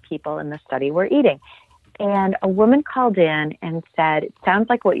was that people in the study were eating. And a woman called in and said, it sounds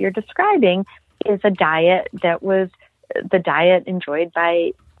like what you're describing is a diet that was the diet enjoyed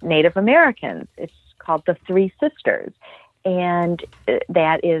by Native Americans. It's called the Three Sisters, and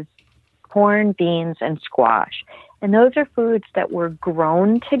that is corn, beans, and squash. And those are foods that were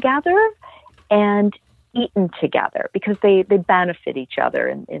grown together and eaten together because they benefit each other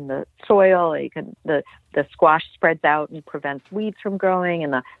in the soil. The squash spreads out and prevents weeds from growing,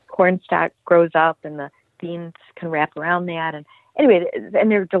 and the corn stalk grows up, and the beans can wrap around that. And anyway,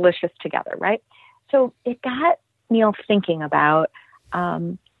 and they're delicious together, right? So it got Neil thinking about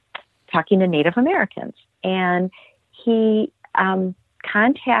talking to Native Americans, and he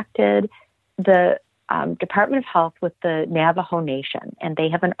contacted the Department of Health with the Navajo Nation, and they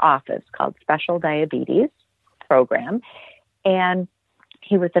have an office called Special Diabetes Program. And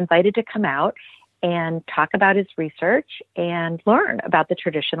he was invited to come out and talk about his research and learn about the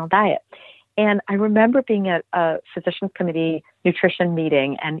traditional diet. And I remember being at a physicians committee nutrition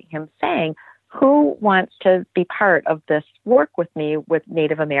meeting and him saying, who wants to be part of this work with me with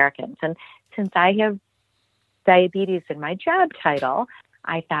Native Americans? And since I have diabetes in my job title,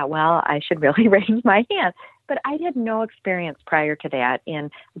 I thought, well, I should really raise my hand. But I had no experience prior to that,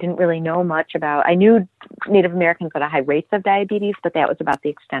 and I didn't really know much about, I knew Native Americans had high rates of diabetes, but that was about the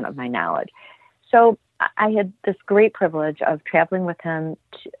extent of my knowledge. So I had this great privilege of traveling with him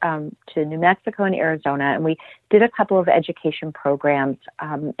to New Mexico and Arizona, and we did a couple of education programs,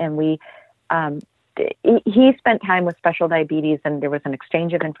 and he spent time with Special Diabetes, and there was an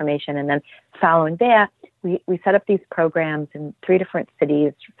exchange of information. And then following that, we set up these programs in 3 different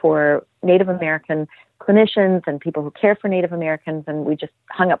cities for Native American clinicians and people who care for Native Americans. And we just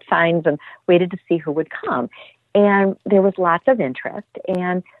hung up signs and waited to see who would come. And there was lots of interest.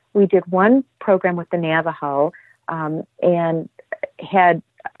 And we did one program with the Navajo, and had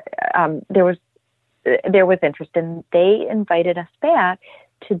there was interest, and they invited us back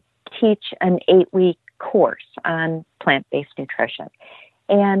to teach an 8-week course on plant-based nutrition.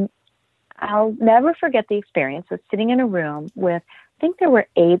 And I'll never forget the experience of sitting in a room with, I think there were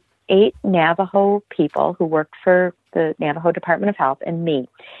eight Navajo people who worked for the Navajo Department of Health and me.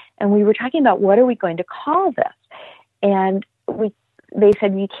 And we were talking about, what are we going to call this? And they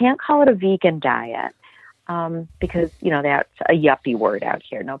said, you can't call it a vegan diet, because, that's a yuppie word out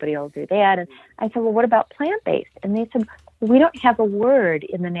here. Nobody will do that. And I said, well, what about plant-based? And they said, we don't have a word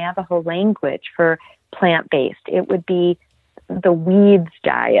in the Navajo language for plant-based. It would be the weeds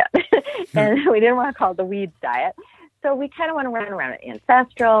diet. And we didn't want to call it the weeds diet. So we kind of went around it.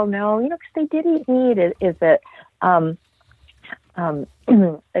 Ancestral, no, because they did eat meat. Is it a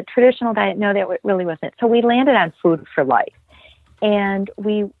traditional diet? No, that really wasn't. So we landed on food for life. And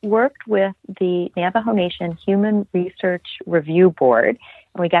we worked with the Navajo Nation Human Research Review Board,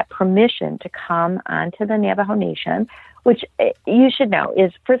 and we got permission to come onto the Navajo Nation, which you should know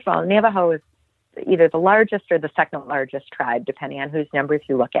is, first of all, Navajo is either the largest or the second largest tribe, depending on whose numbers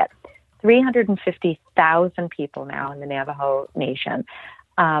you look at. 350,000 people now in the Navajo Nation.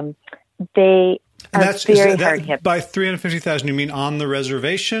 They are very hard hit. By 350,000, you mean on the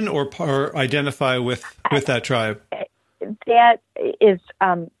reservation or identify with that tribe? That is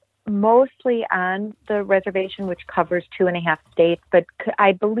mostly on the reservation, which covers 2.5 states, but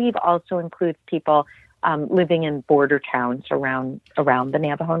I believe also includes people living in border towns around the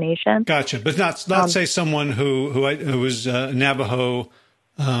Navajo Nation. Gotcha, but not say someone who was Navajo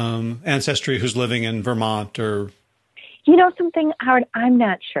ancestry who's living in Vermont or. Something, Howard, I'm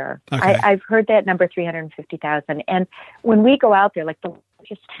not sure. Okay. I've heard that number 350,000. And when we go out there, like the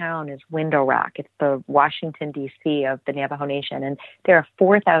largest town is Window Rock. It's the Washington, D.C. of the Navajo Nation. And there are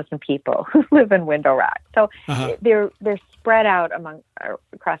 4,000 people who live in Window Rock. So they're spread out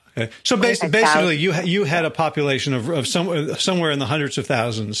across. Okay. So basically, you had a population of somewhere in the hundreds of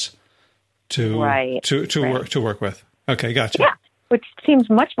thousands to work with. Okay, gotcha. Yeah, which seems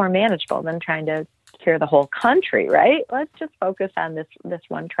much more manageable than trying to cure the whole country, right? Let's just focus on this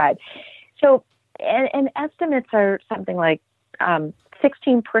one tribe. So, and estimates are something like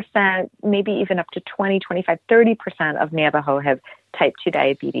 16%, maybe even up to 20, 25, 30% of Navajo have type 2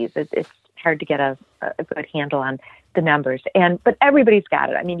 diabetes. It's hard to get a good handle on the numbers. But everybody's got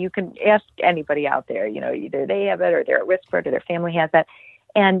it. I mean, you can ask anybody out there, either they have it or they're at risk for it or their family has it.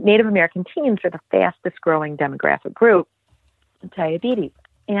 And Native American teens are the fastest growing demographic group in diabetes.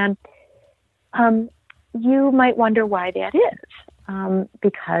 And you might wonder why that is,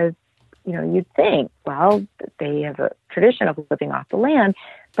 because, you'd think, well, they have a tradition of living off the land,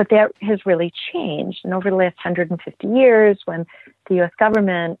 but that has really changed. And over the last 150 years, when the U.S.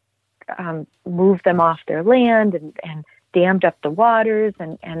 government moved them off their land and dammed up the waters,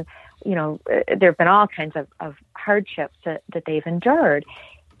 and there have been all kinds of hardships that they've endured.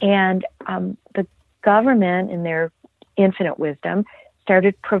 And the government, in their infinite wisdom,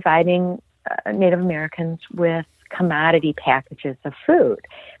 started providing Native Americans with commodity packages of food.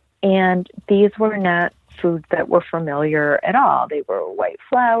 And these were not foods that were familiar at all. They were white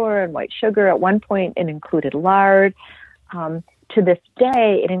flour and white sugar. At one point, it included lard. To this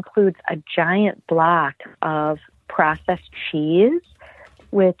day, it includes a giant block of processed cheese,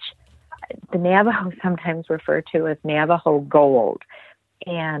 which the Navajo sometimes refer to as Navajo gold.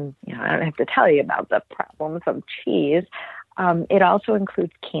 And, I don't have to tell you about the problems of cheese. It also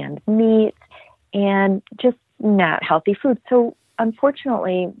includes canned meats and just not healthy food. So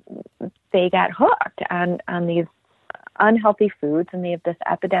unfortunately, they got hooked on these unhealthy foods, and they have this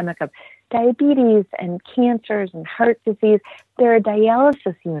epidemic of diabetes and cancers and heart disease. There are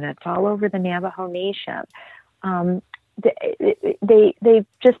dialysis units all over the Navajo Nation. They've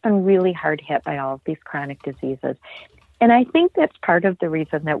just been really hard hit by all of these chronic diseases. And I think that's part of the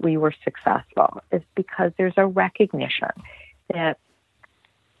reason that we were successful, is because there's a recognition that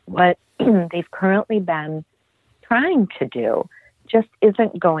what they've currently been trying to do just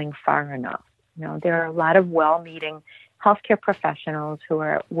isn't going far enough. There are a lot of well-meaning healthcare professionals who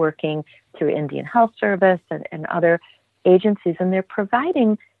are working through Indian Health Service and other agencies, and they're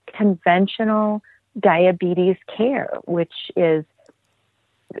providing conventional diabetes care, which is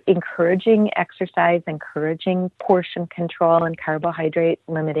encouraging exercise, encouraging portion control and carbohydrate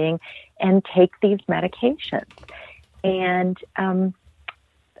limiting, and take these medications. And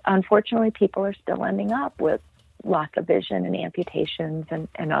unfortunately, people are still ending up with loss of vision and amputations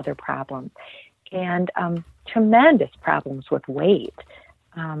and other problems, and tremendous problems with weight.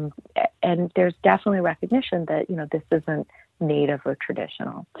 And there's definitely recognition that, this isn't native or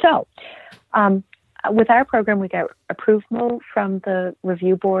traditional. So with our program, we got approval from the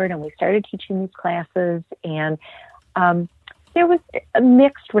review board, and we started teaching these classes, and there was a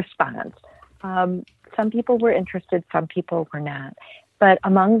mixed response. Some people were interested, some people were not. But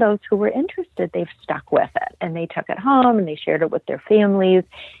among those who were interested, they've stuck with it, and they took it home and they shared it with their families.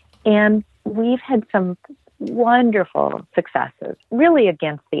 And we've had some wonderful successes, really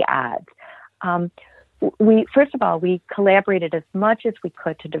against the odds. First of all, we collaborated as much as we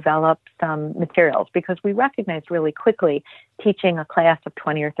could to develop some materials, because we recognized really quickly teaching a class of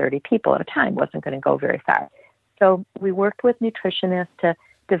 20 or 30 people at a time wasn't going to go very far. So we worked with nutritionists to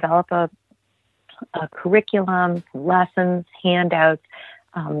develop a curriculum, lessons, handouts,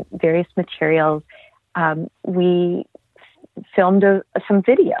 various materials. We filmed some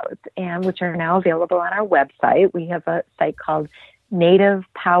videos, and which are now available on our website. We have a site called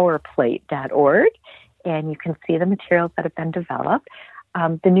nativepowerplate.org, and you can see the materials that have been developed.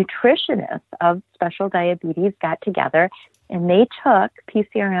 The nutritionists of Special Diabetes got together, and they took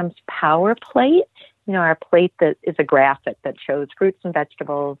PCRM's Power Plate, our plate that is a graphic that shows fruits and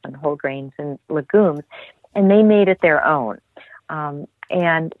vegetables and whole grains and legumes, and they made it their own.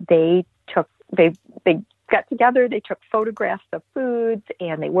 And they got together, they took photographs of foods,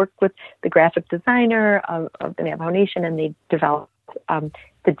 and they worked with the graphic designer of the Navajo Nation, and they developed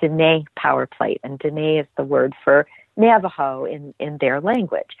the Dene Power Plate. And Dene is the word for Navajo in their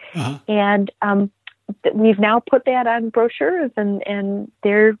language. Uh-huh. And we've now put that on brochures, and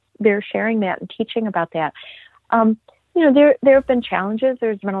they're sharing that and teaching about that. There have been challenges.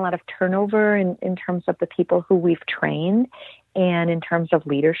 There's been a lot of turnover in terms of the people who we've trained, and in terms of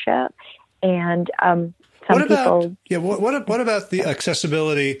leadership. And what about the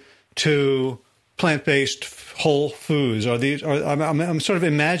accessibility to plant-based whole foods? I'm sort of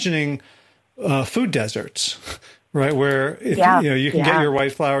imagining food deserts, right? Where you can get your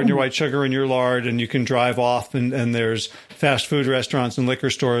white flour and your white sugar and your lard, and you can drive off, and there's fast food restaurants and liquor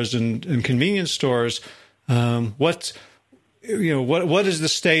stores and convenience stores. What is the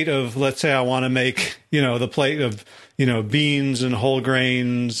state of, let's say I want to make, the plate of, beans and whole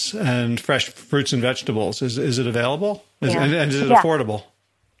grains and fresh fruits and vegetables. Is it available? And is it affordable?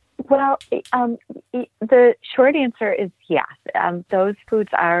 Well, the short answer is yes. Those foods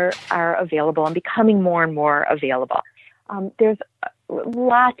are available and becoming more and more available. There's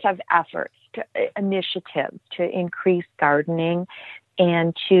lots of efforts, initiatives to increase gardening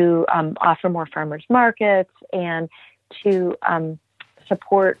and to offer more farmers markets and to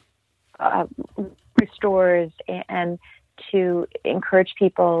support stores and to encourage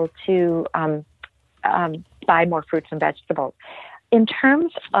people to buy more fruits and vegetables. In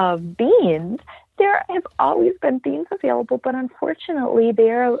terms of beans, there have always been beans available, but unfortunately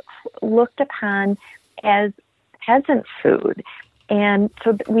they're looked upon as peasant food. And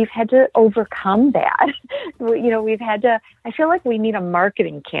so we've had to overcome that. I feel like we need a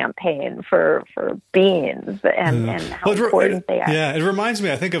marketing campaign for beans and how important they are. Yeah, it reminds me,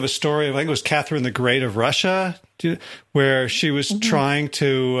 I think, of a story, I think it was Catherine the Great of Russia, where she was trying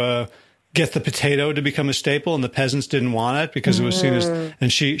to get the potato to become a staple, and the peasants didn't want it because it was seen as,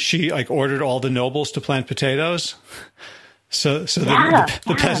 and she like ordered all the nobles to plant potatoes. So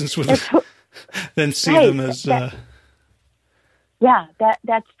the peasants would then see them as...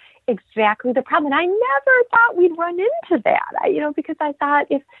 that's exactly the problem. And I never thought we'd run into that, because I thought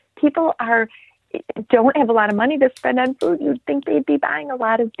if people don't have a lot of money to spend on food, you'd think they'd be buying a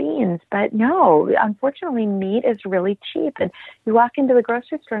lot of beans. But no, unfortunately, meat is really cheap. And you walk into the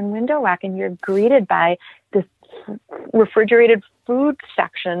grocery store and window walk, and you're greeted by this refrigerated food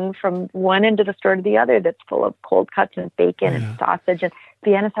section from one end of the store to the other that's full of cold cuts and bacon and sausage and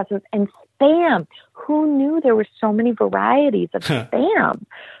Vienna sausage and Spam. Who knew there were so many varieties of Spam?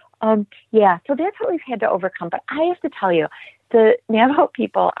 So that's what we've had to overcome. But I have to tell you, the Navajo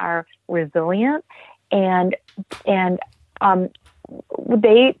people are resilient and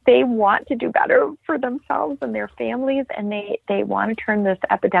they want to do better for themselves and their families, and they want to turn this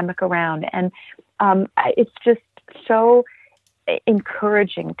epidemic around. And it's just so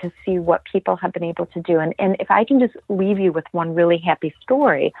encouraging to see what people have been able to do. And if I can just leave you with one really happy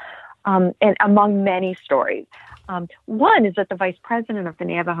story, and among many stories, one is that the vice president of the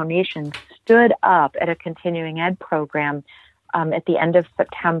Navajo Nation stood up at a continuing ed program at the end of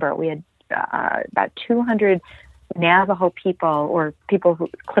September. We had about 200 Navajo people or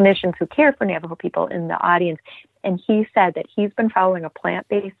clinicians who care for Navajo people in the audience. And he said that he's been following a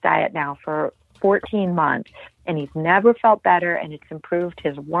plant-based diet now for 14 months, and he's never felt better, and it's improved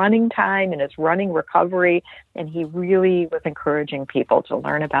his running time and his running recovery. And he really was encouraging people to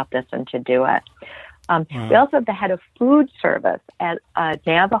learn about this and to do it. We also have the head of food service at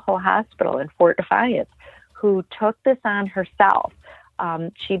Navajo Hospital in Fort Defiance, who took this on herself.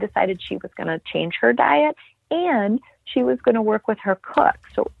 She decided she was going to change her diet, and she was going to work with her cooks.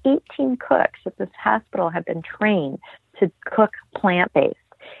 So 18 cooks at this hospital have been trained to cook plant-based.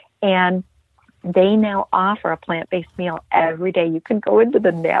 And they now offer a plant-based meal every day. You can go into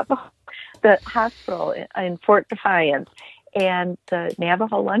the hospital in Fort Defiance, and the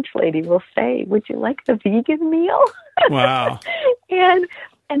Navajo lunch lady will say, "Would you like the vegan meal?" Wow. and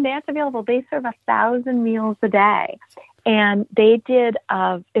that's available. They serve 1,000 meals a day. And they did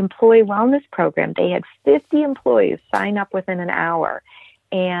an employee wellness program. They had 50 employees sign up within an hour.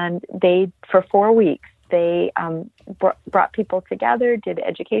 And for 4 weeks, they brought people together, did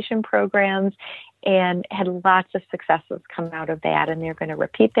education programs, and had lots of successes come out of that. And they're going to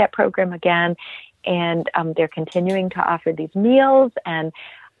repeat that program again. And they're continuing to offer these meals. And,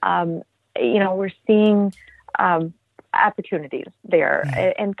 we're seeing opportunities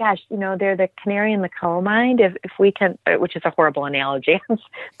there. And gosh, they're the canary in the coal mine, if we can, which is a horrible analogy,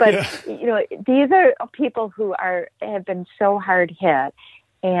 but these are people who have been so hard hit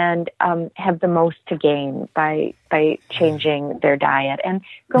and have the most to gain by changing their diet and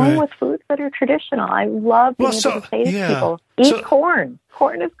going with foods that are traditional. I love being able to say to people, eat corn.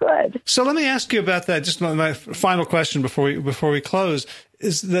 Corn is good. So let me ask you about that. Just my final question before we close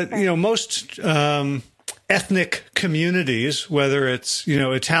is that, most ethnic communities, whether it's,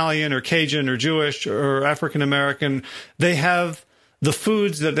 Italian or Cajun or Jewish or African American, they have the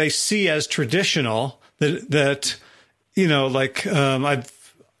foods that they see as traditional that I've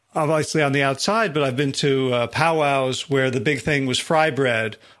obviously on the outside, but I've been to powwows where the big thing was fry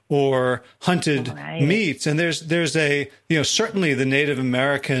bread or hunted meats. And there's certainly the Native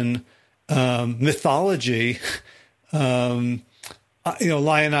American mythology,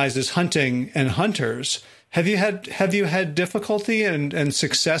 lionizes hunting and hunters. Have you had difficulty and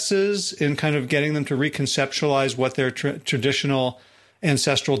successes in kind of getting them to reconceptualize what their traditional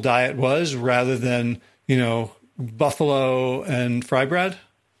ancestral diet was rather than, buffalo and fry bread?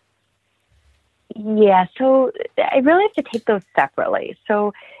 Yeah, so I really have to take those separately.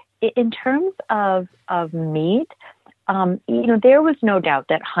 So in terms of meat, there was no doubt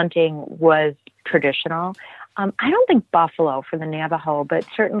that hunting was traditional. I don't think buffalo for the Navajo, but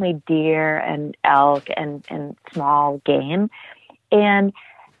certainly deer and elk and small game. And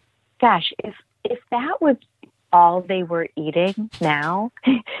gosh, if that was all they were eating now,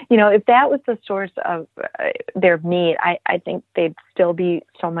 if that was the source of their meat, I think they'd still be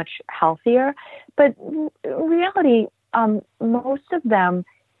so much healthier. But in reality, most of them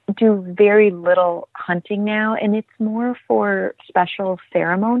do very little hunting now, and it's more for special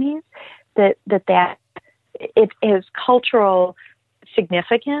ceremonies that it is cultural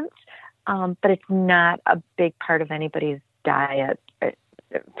significance, but it's not a big part of anybody's diet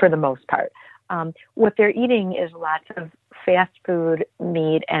for the most part. What they're eating is lots of fast food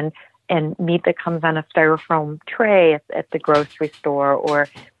meat and meat that comes on a styrofoam tray at the grocery store, or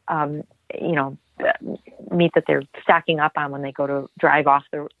meat that they're stocking up on when they go to drive off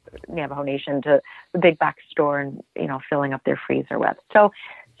the Navajo Nation to the big box store and filling up their freezer with. So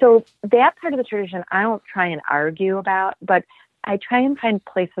that part of the tradition, I don't try and argue about, but I try and find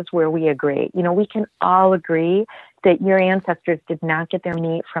places where we agree. We can all agree that your ancestors did not get their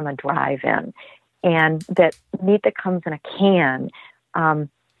meat from a drive-in, and that meat that comes in a can,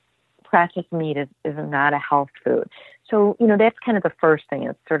 processed meat is not a health food. So, that's kind of the first thing.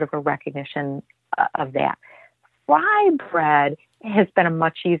 It's sort of a recognition of that. Fry bread has been a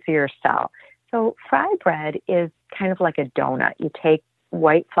much easier sell. So fry bread is kind of like a donut. You take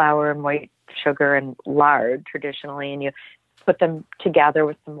white flour and white sugar and lard traditionally, and you put them together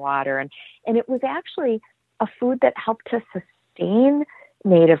with some water. And it was actually a food that helped to sustain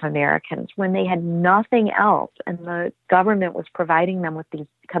Native Americans when they had nothing else, and the government was providing them with these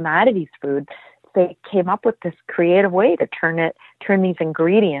commodities food. They came up with this creative way to turn these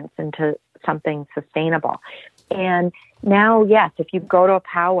ingredients into something sustainable. And now, yes, if you go to a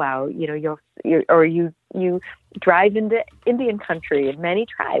powwow, you drive into Indian country in many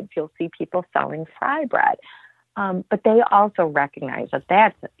tribes, you'll see people selling fry bread. But they also recognize that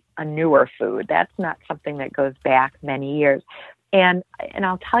that's a newer food. That's not something that goes back many years. And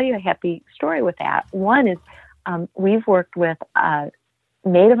I'll tell you a happy story with that. One is we've worked with a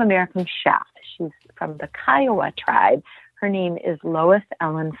Native American chef. She's from the Kiowa tribe. Her name is Lois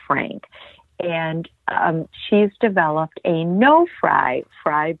Ellen Frank. And she's developed a no-fry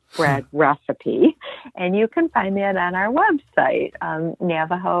bread recipe. And you can find that on our website,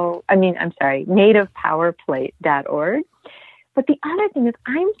 nativepowerplate.org. But the other thing is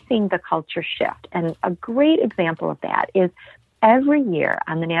I'm seeing the culture shift. And a great example of that is every year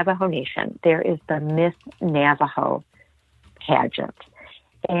on the Navajo Nation, there is the Miss Navajo pageant.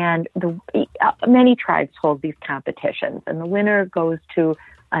 And many tribes hold these competitions. And the winner goes to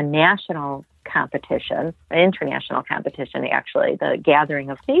a national competition, an international competition, actually, the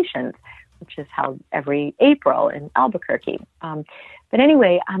Gathering of Nations, which is held every April in Albuquerque. But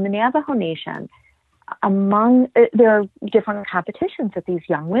anyway, on the Navajo Nation, there are different competitions that these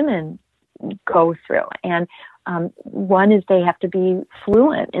young women go through. And one is they have to be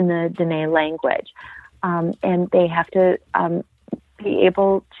fluent in the Dene language. And they have to be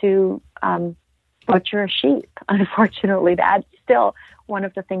able to butcher a sheep. Unfortunately, that's still one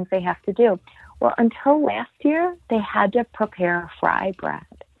of the things they have to do. Well, until last year, they had to prepare fry bread.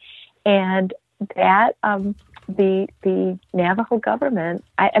 And that, the Navajo government,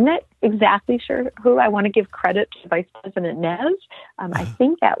 I'm not exactly sure who. I want to give credit to Vice President Nez. I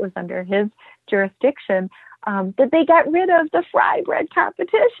think that was under his jurisdiction, that they got rid of the fry bread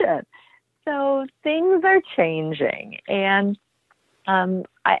competition. So things are changing. And I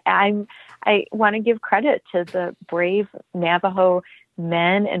want to give credit to the brave Navajo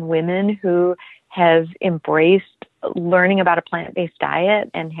men and women who have embraced learning about a plant-based diet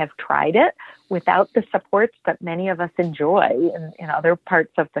and have tried it without the supports that many of us enjoy in other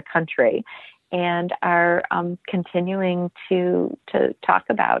parts of the country, and are continuing to talk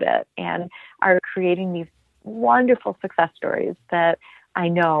about it and are creating these wonderful success stories that I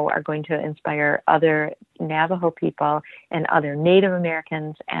know are going to inspire other Navajo people and other Native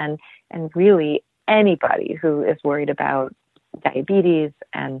Americans and really anybody who is worried about diabetes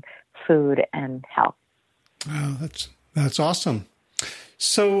and food and health. Wow, that's awesome.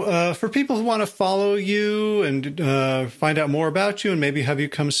 So for people who want to follow you and find out more about you and maybe have you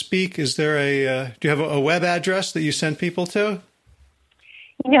come speak, is there do you have a web address that you send people to?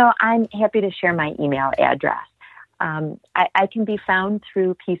 I'm happy to share my email address. I can be found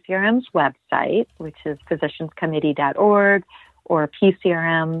through PCRM's website, which is physicianscommittee.org or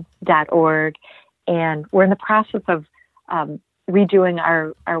PCRM.org. And we're in the process of redoing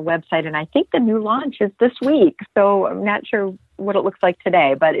our website. And I think the new launch is this week. So I'm not sure what it looks like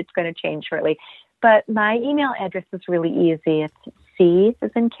today, but it's going to change shortly. But my email address is really easy. It's C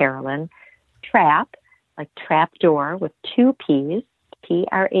as in Carolyn, trap, like trapdoor with 2 P's,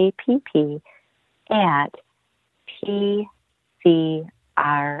 PRAPP, at PCRM.org.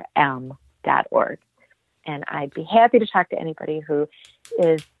 And I'd be happy to talk to anybody who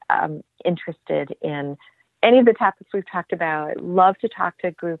is interested in any of the topics we've talked about. I'd love to talk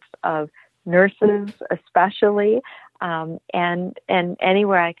to groups of nurses, especially, and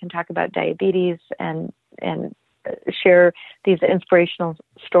anywhere I can talk about diabetes and share these inspirational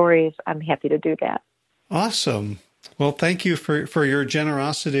stories. I'm happy to do that. Awesome. Well, thank you for your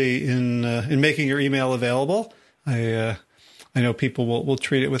generosity in making your email available. I know people will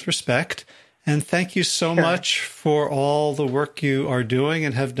treat it with respect. And thank you so much for all the work you are doing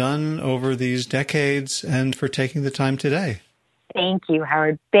and have done over these decades and for taking the time today. Thank you,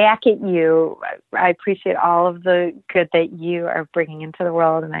 Howard. Back at you. I appreciate all of the good that you are bringing into the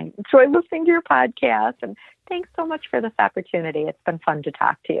world, and I enjoy listening to your podcast. And thanks so much for this opportunity. It's been fun to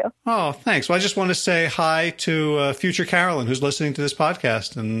talk to you. Oh, thanks. Well, I just want to say hi to future Carolyn, who's listening to this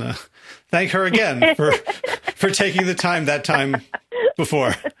podcast, and thank her again for taking the time that time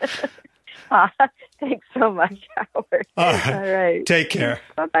before. Thanks so much, Howard. All right. All right. Take care.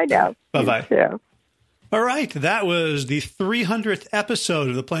 Bye-bye now. Bye-bye. You too. All right. That was the 300th episode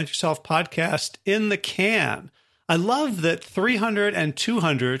of the Plant Yourself podcast in the can. I love that 300 and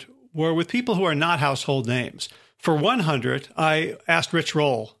 200 were with people who are not household names. For 100, I asked Rich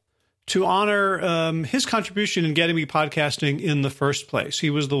Roll to honor his contribution in getting me podcasting in the first place. He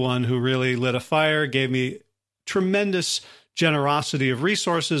was the one who really lit a fire, gave me tremendous generosity of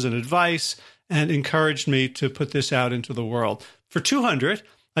resources and advice, and encouraged me to put this out into the world. For 200,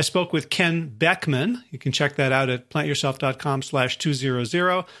 I spoke with Ken Beckman. You can check that out at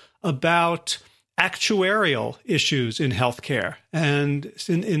plantyourself.com/200 about actuarial issues in healthcare. And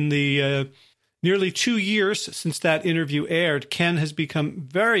in the nearly 2 years since that interview aired, Ken has become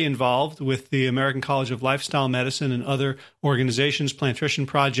very involved with the American College of Lifestyle Medicine and other organizations, Plantrition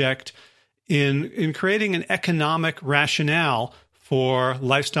Project, in creating an economic rationale for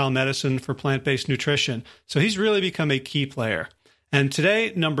lifestyle medicine, for plant-based nutrition. So he's really become a key player. And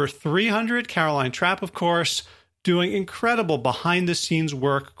today, number 300, Caroline Trapp, of course, doing incredible behind-the-scenes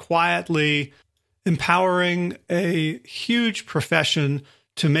work, quietly empowering a huge profession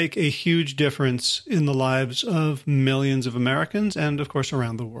to make a huge difference in the lives of millions of Americans and, of course,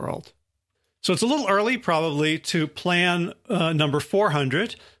 around the world. So it's a little early, probably, to plan number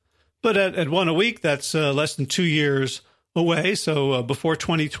 400, but at one a week, that's less than 2 years away. So before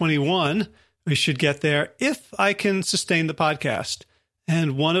 2021, we should get there if I can sustain the podcast.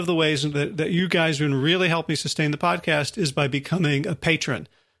 And one of the ways that you guys can really help me sustain the podcast is by becoming a patron,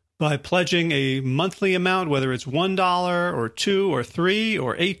 by pledging a monthly amount, whether it's $1 or $2 or $3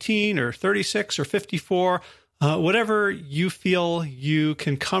 or $18 or $36 or $54, whatever you feel you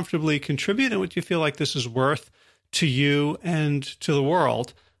can comfortably contribute and what you feel like this is worth to you and to the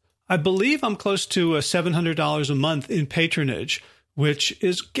world. I believe I'm close to $700 a month in patronage, which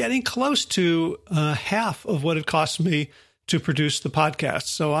is getting close to half of what it costs me to produce the podcast.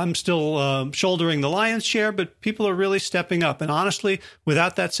 So I'm still shouldering the lion's share, but people are really stepping up. And honestly,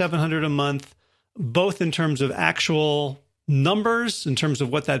 without that $700 a month, both in terms of actual numbers, in terms of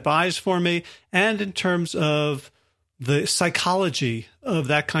what that buys for me, and in terms of the psychology of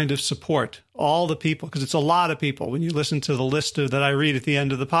that kind of support, all the people, because it's a lot of people. When you listen to the list that I read at the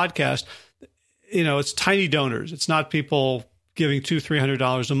end of the podcast, it's tiny donors. It's not people giving $200,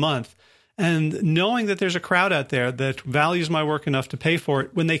 $300 a month. And knowing that there's a crowd out there that values my work enough to pay for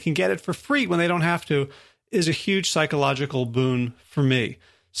it when they can get it for free, when they don't have to, is a huge psychological boon for me.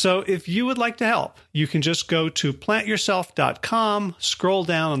 So if you would like to help, you can just go to plantyourself.com, scroll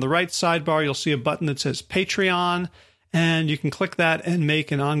down on the right sidebar, you'll see a button that says Patreon, and you can click that and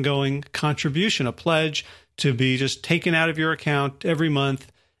make an ongoing contribution, a pledge to be just taken out of your account every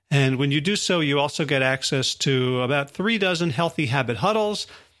month. And when you do so, you also get access to about 3 dozen Healthy Habit Huddles,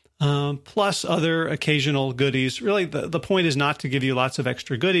 plus other occasional goodies. Really, the point is not to give you lots of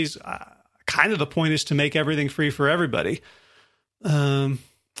extra goodies. Kind of the point is to make everything free for everybody.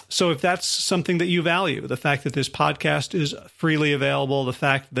 So if that's something that you value, the fact that this podcast is freely available, the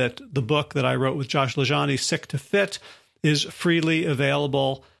fact that the book that I wrote with Josh LaJaunie, Sick to Fit, is freely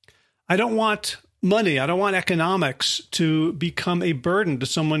available. I don't want money, I don't want economics to become a burden to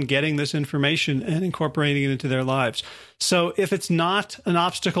someone getting this information and incorporating it into their lives. So if it's not an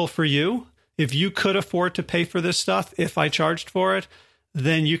obstacle for you, if you could afford to pay for this stuff, if I charged for it,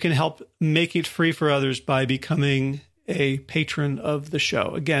 then you can help make it free for others by becoming a patron of the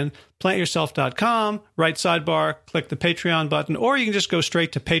show. Again, plantyourself.com, right sidebar, click the Patreon button, or you can just go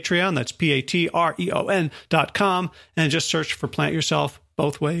straight to Patreon, that's patreon.com, and just search for Plant Yourself.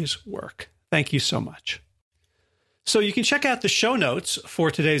 Both ways work. Thank you so much. So you can check out the show notes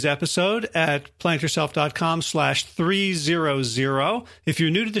for today's episode at plantyourself.com/300. If you're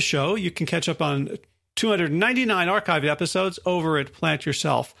new to the show, you can catch up on 299 archived episodes over at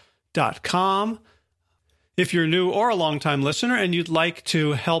plantyourself.com. If you're new or a longtime listener and you'd like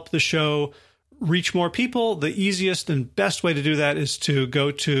to help the show reach more people, the easiest and best way to do that is to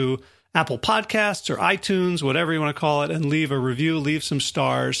go to Apple Podcasts or iTunes, whatever you want to call it, and leave a review, leave some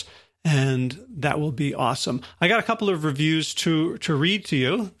stars, and that will be awesome. I got a couple of reviews to read to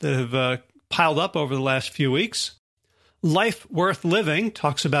you that have piled up over the last few weeks. Life Worth Living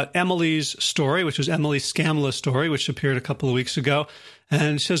talks about Emily's story, which was Emily Scamla's story, which appeared a couple of weeks ago,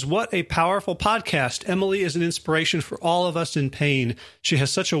 and says, what a powerful podcast. Emily is an inspiration for all of us in pain. She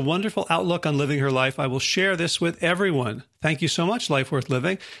has such a wonderful outlook on living her life. I will share this with everyone. Thank you so much, Life Worth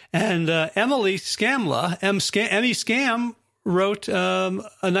Living. And Emily Scamla, Emmy Scam, wrote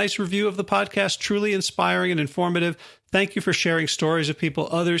a nice review of the podcast, truly inspiring and informative. Thank you for sharing stories of people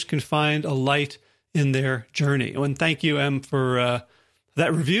others can find a light in their journey. And thank you, Em, for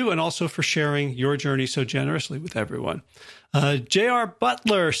that review and also for sharing your journey so generously with everyone. J.R.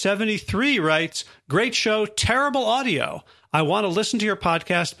 Butler, 73, writes, great show, terrible audio. I want to listen to your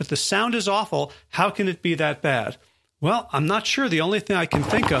podcast, but the sound is awful. How can it be that bad? Well, I'm not sure. The only thing I can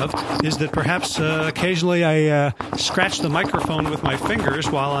think of is that perhaps occasionally I scratch the microphone with my fingers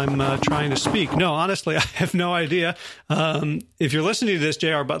while I'm trying to speak. No, honestly, I have no idea. If you're listening to this,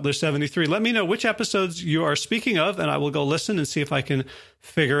 JR Butler 73, let me know which episodes you are speaking of, and I will go listen and see if I can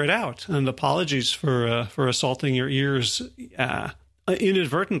figure it out. And apologies for assaulting your ears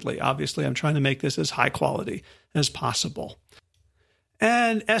inadvertently. Obviously, I'm trying to make this as high quality as possible.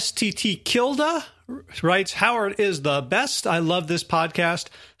 And STT Kilda writes, Howard is the best. I love this podcast.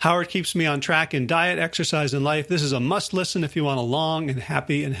 Howard keeps me on track in diet, exercise, and life. This is a must listen if you want a long and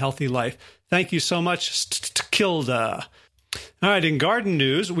happy and healthy life. Thank you so much, Kilda. All right, in garden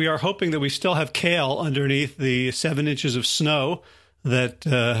news, we are hoping that we still have kale underneath the 7 inches of snow that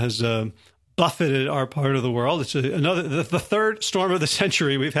has buffeted our part of the world. It's the third storm of the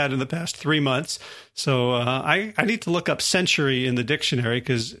century we've had in the past 3 months. So I need to look up century in the dictionary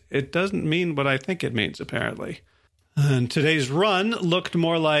because it doesn't mean what I think it means, apparently. And today's run looked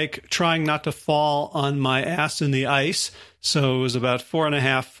more like trying not to fall on my ass in the ice. So it was about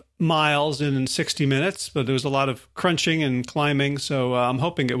 4.5 miles in 60 minutes, but there was a lot of crunching and climbing. So I'm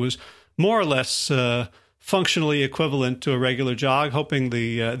hoping it was more or less functionally equivalent to a regular jog, hoping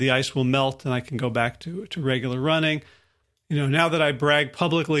the ice will melt and I can go back to regular running. You know, now that I brag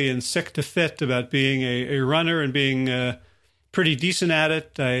publicly and sick to fit about being a runner and being pretty decent at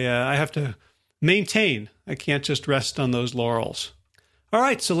it, I have to maintain. I can't just rest on those laurels. All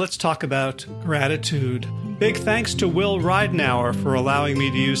right, so let's talk about gratitude. Big thanks to Will Ridenauer for allowing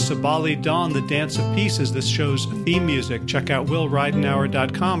me to use Sabali Dawn, the Dance of Peace, as this show's theme music. Check out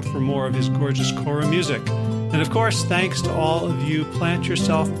willridenauer.com for more of his gorgeous Cora music. And of course, thanks to all of you Plant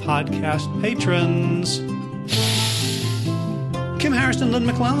Yourself podcast patrons. Kim Harrison, Lynn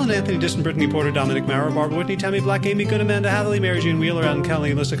McClellan, Anthony Disson, Brittany Porter, Dominic Maurer, Barbara Whitney, Tammy Black, Amy Good, Amanda Hathaway, Mary Jean Wheeler, Ellen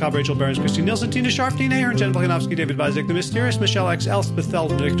Kelly, Melissa Cobb, Rachel Burns, Christine Nielsen, Tina Sharp, Dean Ahern, Jen Volkanovsky, David Vizek, The Mysterious, Michelle X, Elspeth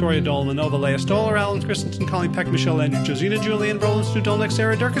Feldman, Victoria Dolan, Nova, Leah Stoller, Alan Christensen, Colleen Peck, Michelle Andrew, Josina, Julian, Roland, Stu Dolnick,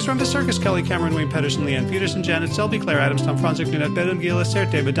 Sarah Durkis, Rumba Circus, Kelly Cameron, Wayne Pedersen, Leanne Peterson, Janet Selby, Claire Adams, Tom Franzik, Nanette Bedham, Gila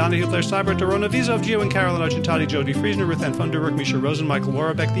Sert, David Donahue, Claire Cyber, Dorona Vizov, Gio and Carolyn Argentati, Jodie Friesner, Ruth Ann Funderburg, Misha Rosen, Michael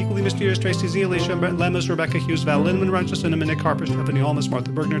Warbeck, The Equally Mysterious, Tracy Z, Alicia Lemus, Rebecca Hughes, Val Lindemann, Rancha Cinnamon, Nick Harper, Stephanie Holmes,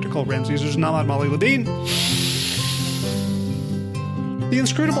 Martha Bergner, Nicole Ramsey, Caesars, Namad Molly Ladine, the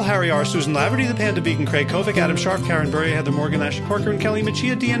Inscrutable Harry R., Susan Laverty, the Panda Vegan, Craig Kovic, Adam Sharp, Karen Burry, Heather Morgan, Ashley Corcoran, Kelly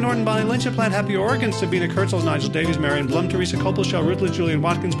Machia, Deanne Norton, Bonnie Lynch, Plant Happy Oregon, Sabina Kurtzels, Nigel Davies, Marion Blum, Teresa Copel, Shell Rutledge, Julian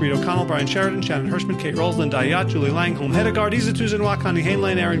Watkins, Breed O'Connell, Brian Sheridan, Shannon Hirschman, Kate Rolls, Linda Ayat, Julie Lang, Home Hedegaard, Isa Tuzanwa, Connie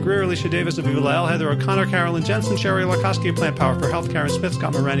Hainline, Aaron Greer, Alicia Davis, Aviva Lael, Heather O'Connor, Carolyn Jensen, Sherry Larkowski, Plant Power for Health, Karen Smith,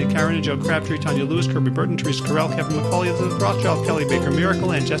 Scott Morani, Karen and Joe Crabtree, Tanya Lewis, Kirby Burton, Teresa Carell, Kevin McCauley, Elizabeth Rothschild, Kelly Baker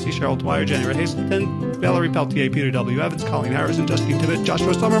Miracle, and Jesse Cheryl Dwyer, January Hazelton, Valerie Peltier, Peter W. Evans, Colleen Harrison, Justine Tibbett,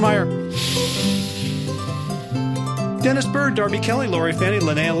 Joshua Sommermeyer, Dennis Bird, Darby Kelly, Lori Fanny,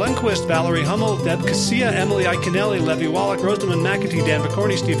 Linnea Lundquist, Valerie Hummel, Deb Casilla, Emily Iaconelli, Levy Wallach, Rosamund McAtee, Dan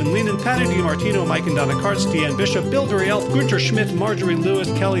Bacorny, Stephen Leenan, Patty DiMartino, Mike and Donna Kartz, Deanne Bishop, Bill Elf, Gunter Schmidt, Marjorie Lewis,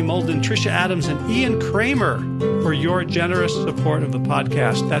 Kelly Molden, Tricia Adams, and Ian Kramer for your generous support of the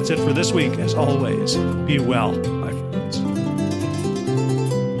podcast. That's it for this week. As always, be well, my friends.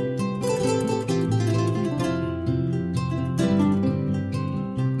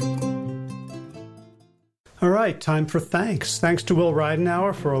 All right, time for thanks. Thanks to Will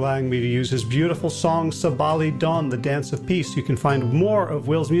Ridenauer for allowing me to use his beautiful song, Sabali Dawn, the Dance of Peace. You can find more of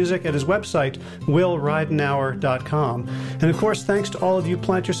Will's music at his website, willridenauer.com. And of course, thanks to all of you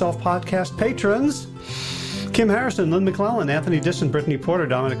Plant Yourself podcast patrons. Kim Harrison, Lynn McClellan, Anthony Disson, Brittany Porter,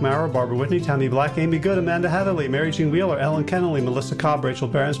 Dominic Maurer, Barbara Whitney, Tammy Black, Amy Good, Amanda Hatherley, Mary Jean Wheeler, Ellen Kennelly, Melissa Cobb, Rachel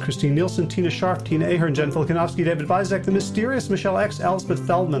Barons, Christine Nielsen, Tina Sharp, Tina Ahern, Jen Volkanovsky, David Vizek, The Mysterious, Michelle X, Elspeth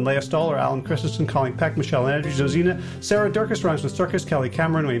Feldman, Leah Stoller, Alan Christensen, Colleen Peck, Michelle Andrew, Josina, Sarah Durkis, Rhymes with Circus, Kelly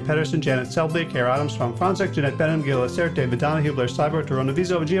Cameron, Wayne Pedersen, Janet Selby, Claire Adams, Tom Franzik, Jeanette Benham, Gila Sert, David Donahue, Blair Cyber, Dorona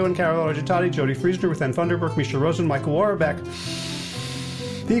Vizo, Gio and Carol Argentati, Jodie Friesner, Ruth Ann Funderburg, Misha Rosen, Michael Warbeck,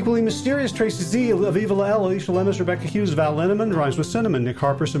 The Equally Mysterious, Tracy Z, Aviva Lael, Alicia Lemus, Rebecca Hughes, Val Linneman, Rhymes with Cinnamon, Nick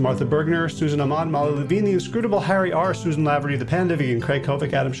Harperson, Martha Bergner, Susan Ahmad, Molly Levine, The Inscrutable Harry R., Susan Laverty, The Panda Vegan, Craig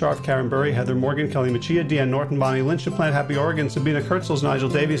Kovic, Adam Sharp, Karen Burry, Heather Morgan, Kelly Machia, Deanne Norton, Bonnie Lynch, Plant Happy Oregon, Sabina Kurtzels, Nigel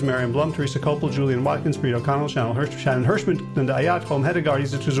Davies, Marion Blum, Teresa Copel, Julian Watkins, Breed O'Connell, Shannon Hirschman, Linda Ayat, Home Hedegaard,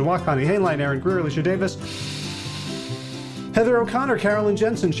 Isa Tuzanwa, Connie Hainline, Aaron Greer, Alicia Davis, Heather O'Connor, Carolyn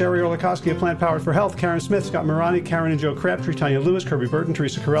Jensen, Sherry Orlikowski of Plant Powered for Health, Karen Smith, Scott Morani, Karen and Joe Crabtree, Tanya Lewis, Kirby Burton,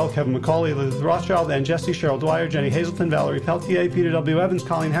 Teresa Carell, Kevin McCauley, Elizabeth Rothschild, and Jesse, Cheryl Dwyer, Jenny Hazelton, Valerie Peltier, Peter W. Evans,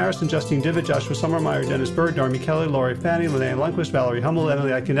 Colleen Harrison, Justine Divitt, Joshua Sommermeyer, Dennis Bird, Darby Kelly, Lori Fanny, Linnea Lundquist, Valerie Hummel,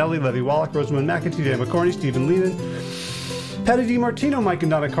 Emily Iaconelli, Levy Wallach, Rosamund McAtee, Dan McCorney, Stephen Leenan, Patty DiMartino, Mike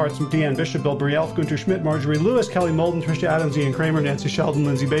and Donna Kartz, Deanne Bishop, Bill Brielf, Gunter Schmidt, Marjorie Lewis, Kelly Molden, Tricia Adams, Ian Kramer, Nancy Sheldon,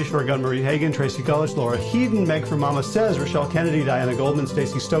 Lindsay Bashor, Gunn-Marie Hagan, Tracy Gullich, Laura Heaton, Meg from Mama Says, Rochelle Kennedy, Diana Goldman,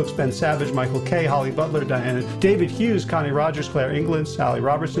 Stacey Stokes, Ben Savage, Michael Kay, Holly Butler, Diana, David Hughes, Connie Rogers, Claire England, Sally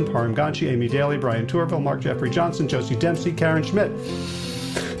Robertson, Param Ganchi, Amy Daly, Brian Tourville, Mark Jeffrey Johnson, Josie Dempsey, Karen Schmidt,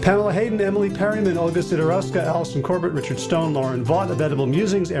 Pamela Hayden, Emily Perryman, Olga Sidorowska, Allison Corbett, Richard Stone, Lauren Vaught, Abedible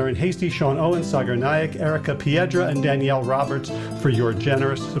Musings, Aaron Hasty, Sean Owen, Sagar Nayak, Erica Piedra, and Danielle Roberts for your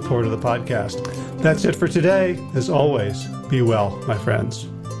generous support of the podcast. That's it for today. As always, be well, my friends.